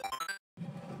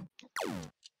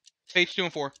 Page 2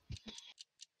 and 4.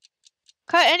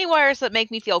 Cut any wires that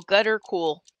make me feel good or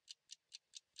cool.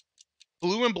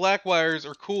 Blue and black wires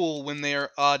are cool when they are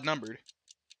odd numbered.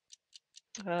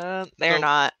 They're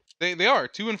not. They are.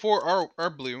 2 and 4 are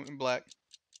blue and black.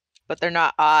 But they're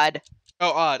not odd.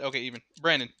 Oh, odd. Okay, even.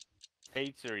 Brandon.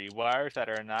 Page 3. Wires that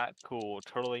are not cool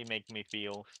totally make me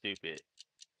feel stupid.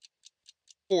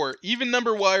 4. Even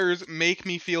number wires make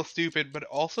me feel stupid, but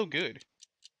also good.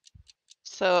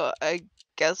 So I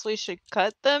guess we should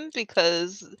cut them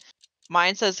because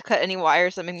mine says to cut any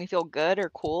wires that make me feel good or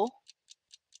cool.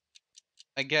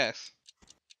 I guess.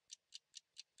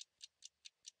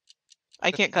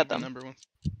 I can't cut them. Number ones.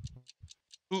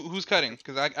 Who's cutting?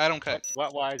 Because I don't cut.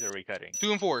 What wires are we cutting?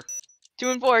 2 and 4.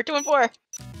 2 and 4. 2 and 4.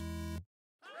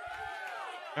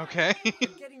 Okay. I'm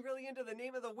getting really into the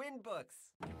name of the wind books.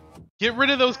 Get rid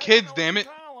of those kids, damn it.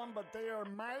 But they are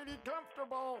mighty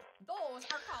comfortable. Those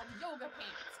are called yoga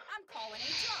pants. I'm calling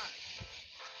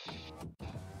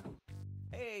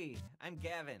HR. Hey, I'm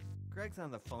Gavin. Greg's on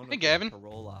the phone Hey, with Gavin. the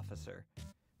parole officer.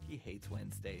 He hates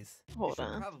Wednesdays. Hold you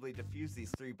should on. probably defuse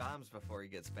these 3 bombs before he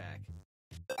gets back.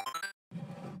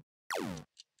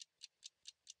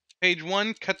 Page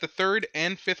 1, cut the third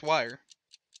and fifth wire.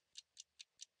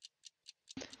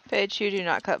 Page 2, do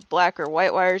not cut black or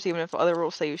white wires, even if other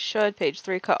rules say you should. Page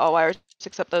 3, cut all wires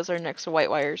except those that are next to white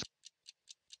wires.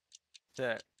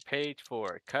 So, page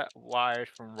 4. Cut wires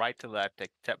from right to left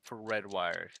except for red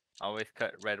wires. Always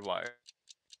cut red wires.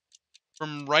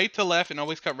 From right to left and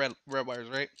always cut red wires,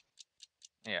 right?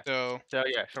 Yeah. So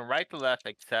yeah, from right to left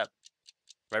except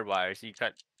red wires. You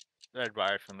cut red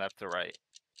wires from left to right.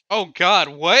 Oh God,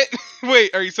 what?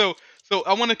 Wait, are you so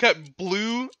I want to cut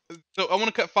blue. So I want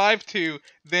to cut 5 2,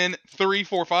 then 3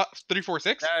 4 5 3 4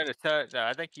 6. No,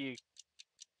 I think you.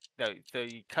 No, so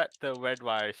you cut the red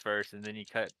wires first, and then you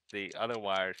cut the other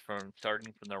wires from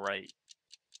starting from the right.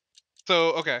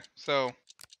 So okay, so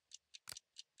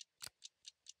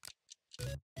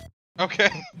okay.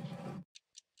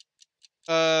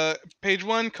 Page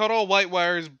 1, cut all white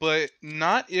wires, but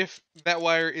not if that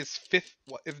wire is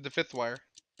the fifth wire,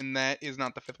 and that is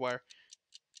not the fifth wire.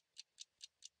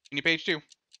 Can you page 2?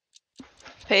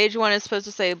 Page 1 is supposed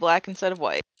to say black instead of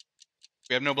white.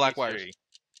 We have no black wires.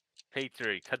 Page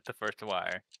 3, cut the first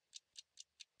wire.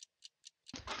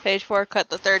 Page 4, cut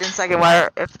the third and second wire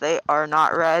if they are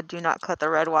not red. Do not cut the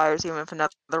red wires, even if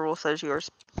another rule says yours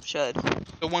should.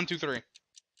 So 1 2 3.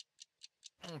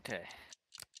 Okay.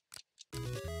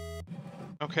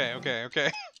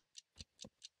 Okay.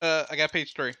 I got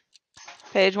page 3.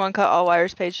 Page 1, cut all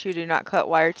wires. Page 2, do not cut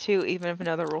wire 2, even if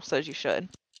another rule says you should.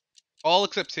 All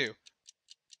except 2.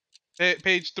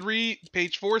 Page 3,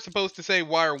 page 4 is supposed to say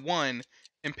wire 1,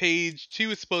 and page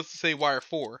 2 is supposed to say wire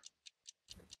 4.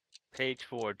 Page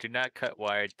 4, do not cut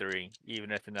wire 3,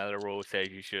 even if another rule says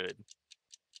you should.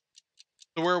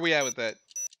 So where are we at with that?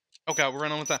 Okay, we're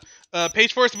running on time.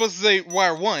 Page 4 is supposed to say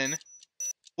wire 1.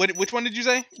 Which one did you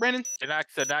say, Brandon? Do not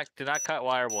cut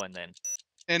wire 1 then.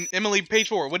 And Emily, page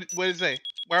 4, what did it say?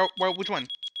 Which one?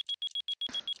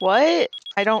 What?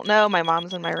 I don't know. My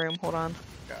mom's in my room. Hold on.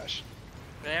 Gosh.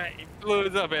 Damn it, you blew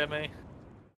it up at me.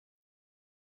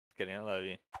 Kidding, I love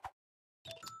you.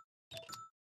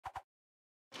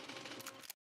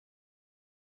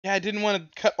 Yeah, I didn't want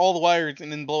to cut all the wires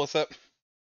and then blow us up.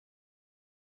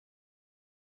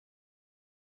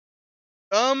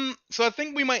 So I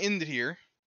think we might end it here.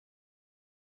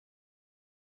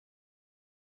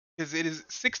 Because it is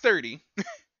 6:30.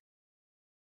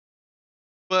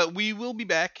 But we will be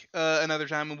back another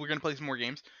time and we're going to play some more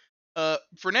games.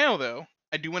 For now, though,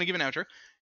 I do want to give an outro.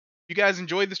 If you guys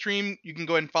enjoyed the stream, you can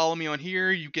go ahead and follow me on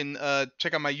here. You can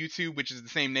check out my YouTube, which is the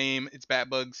same name. It's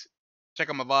Batbugs. Check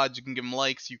out my VODs. You can give them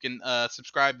likes. You can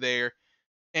subscribe there.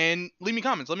 And leave me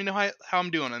comments. Let me know how I'm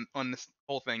doing on this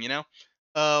whole thing, you know?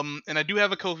 And I do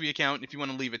have a Ko-fi account if you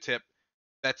want to leave a tip.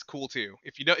 That's cool too.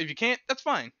 If you can't, that's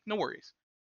fine. No worries.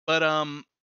 But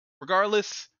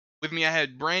regardless, with me I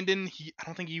had Brandon. I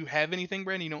don't think you have anything,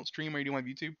 Brandon. You don't stream or you don't have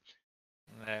YouTube.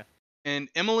 Yeah. And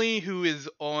Emily, who is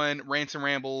on Rants and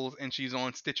Rambles, and she's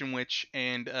on Stitch and Witch,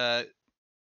 and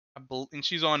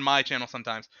she's on my channel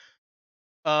sometimes.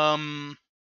 But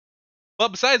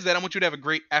besides that, I want you to have a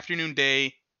great afternoon,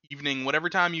 day, evening, whatever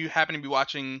time you happen to be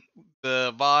watching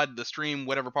the VOD, the stream,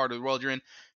 whatever part of the world you're in.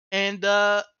 And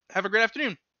have a great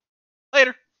afternoon.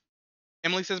 Later.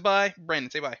 Emily says bye.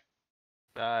 Brandon, say bye.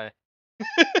 Bye.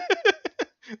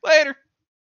 Later.